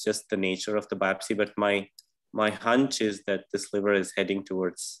because just the nature of the biopsy, but my hunch is that this liver is heading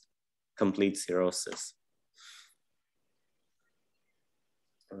towards complete cirrhosis.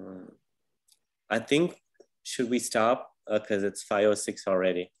 I think, should we stop? Because it's 5:06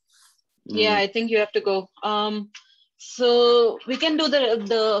 already. Yeah, I think you have to go. So we can do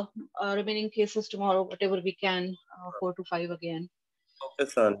the remaining cases tomorrow, whatever we can, 4 to 5 again.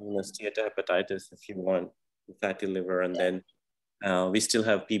 Focus on steatohepatitis if you want, fatty liver, and then we still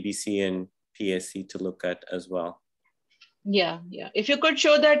have PBC and PSC to look at as well. Yeah. If you could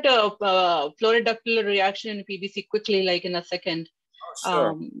show that fluoroductal reaction in PBC quickly, like in a second,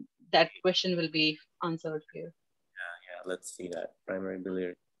 sure. That question will be answered here. Yeah, let's see that. Primary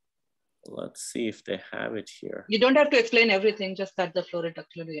biliary. Let's see if they have it here. You don't have to explain everything, just that the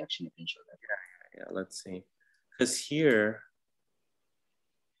fluoroductal reaction, you can show that. Yeah, let's see. Because here,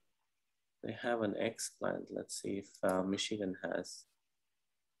 they have an explant. Let's see if Michigan has.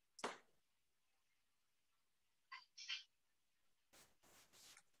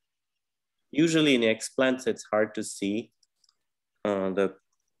 Usually in explants, it's hard to see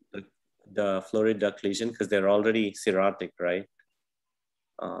the florid duct lesion because they're already cirrhotic, right?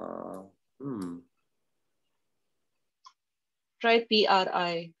 Try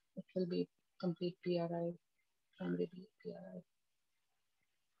PRI. It will be complete PRI, primary PRI.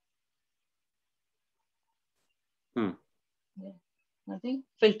 Yeah, nothing.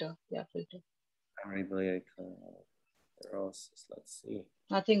 Filter. Yeah, filter. Primary biliary cirrhosis. Let's see.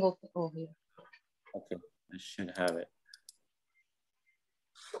 Nothing over here. Okay, I should have it.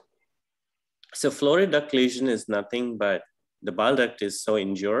 So florid duct lesion is nothing but the bile duct is so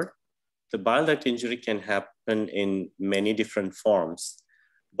injured. The bile duct injury can happen in many different forms,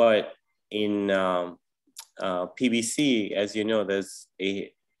 but in PBC, as you know, there's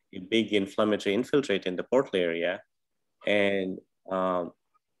a big inflammatory infiltrate in the portal area. And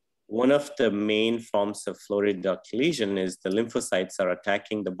one of the main forms of florid duct lesion is the lymphocytes are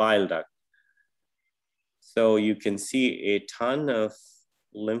attacking the bile duct. So you can see a ton of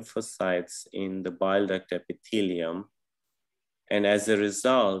lymphocytes in the bile duct epithelium. And as a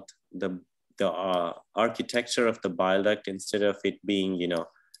result, the architecture of the bile duct, instead of it being,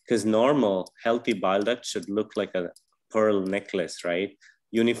 because normal healthy bile duct should look like a pearl necklace, right?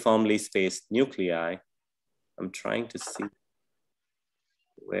 Uniformly spaced nuclei. I'm trying to see.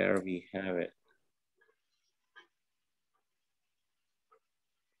 where we have it.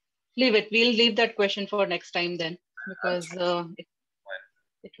 Leave it. We'll leave that question for next time then, because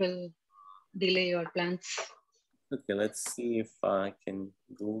it will delay your plans. Okay, let's see if I can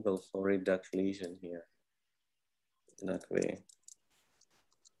Google florid duct lesion here. That way.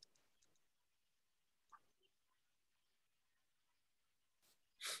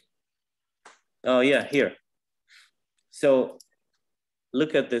 Oh yeah, here. So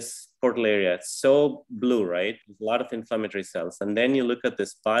look at this portal area. It's so blue, right? There's a lot of inflammatory cells. And then you look at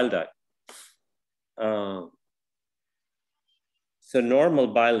this bile duct. So normal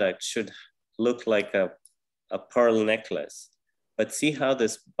bile duct should look like a pearl necklace. But see how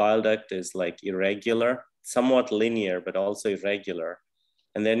this bile duct is like irregular, somewhat linear, but also irregular.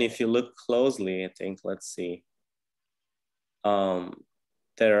 And then if you look closely, I think, let's see.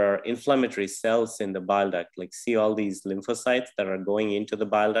 There are inflammatory cells in the bile duct. Like see all these lymphocytes that are going into the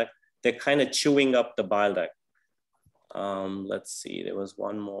bile duct. They're kind of chewing up the bile duct. Let's see, there was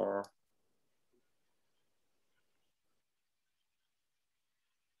one more.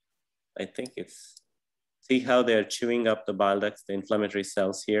 I think it's, see how they're chewing up the bile ducts, the inflammatory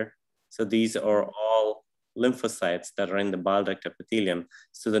cells here. So these are all lymphocytes that are in the bile duct epithelium.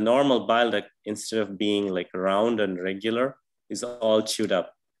 So the normal bile duct, instead of being like round and regular, is all chewed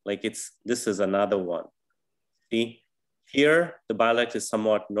up. Like this is another one. See, here the bile duct is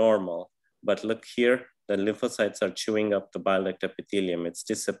somewhat normal, but look here, the lymphocytes are chewing up the bile duct epithelium. It's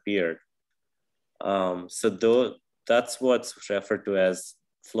disappeared. So that's what's referred to as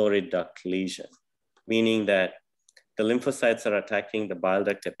florid duct lesion, meaning that the lymphocytes are attacking the bile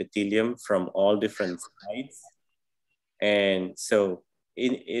duct epithelium from all different sides. And so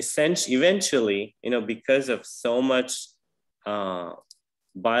eventually, because of so much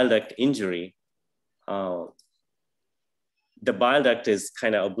bile duct injury, the bile duct is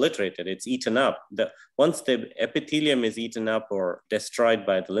kind of obliterated. It's eaten up. Once the epithelium is eaten up or destroyed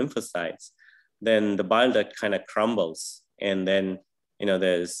by the lymphocytes, then the bile duct kind of crumbles. And then,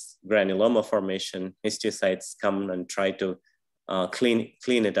 there's granuloma formation. Histiocytes come and try to clean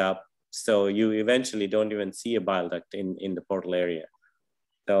it up. So you eventually don't even see a bile duct in the portal area.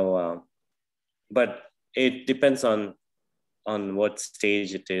 So, but it depends on what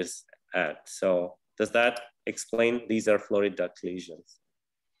stage it is at. So does that explain? These are florid duct lesions.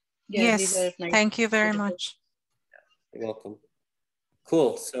 Yeah, yes, thank you very much. You're welcome.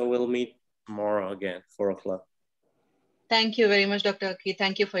 Cool, so we'll meet tomorrow again, 4 o'clock. Thank you very much, Dr. Akki.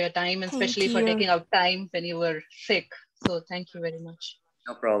 Thank you for your time, and especially for taking out time when you were sick. So thank you very much.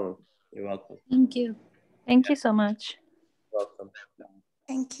 No problem. You're welcome. Thank you. Thank you so much. Welcome.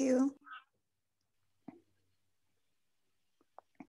 Thank you.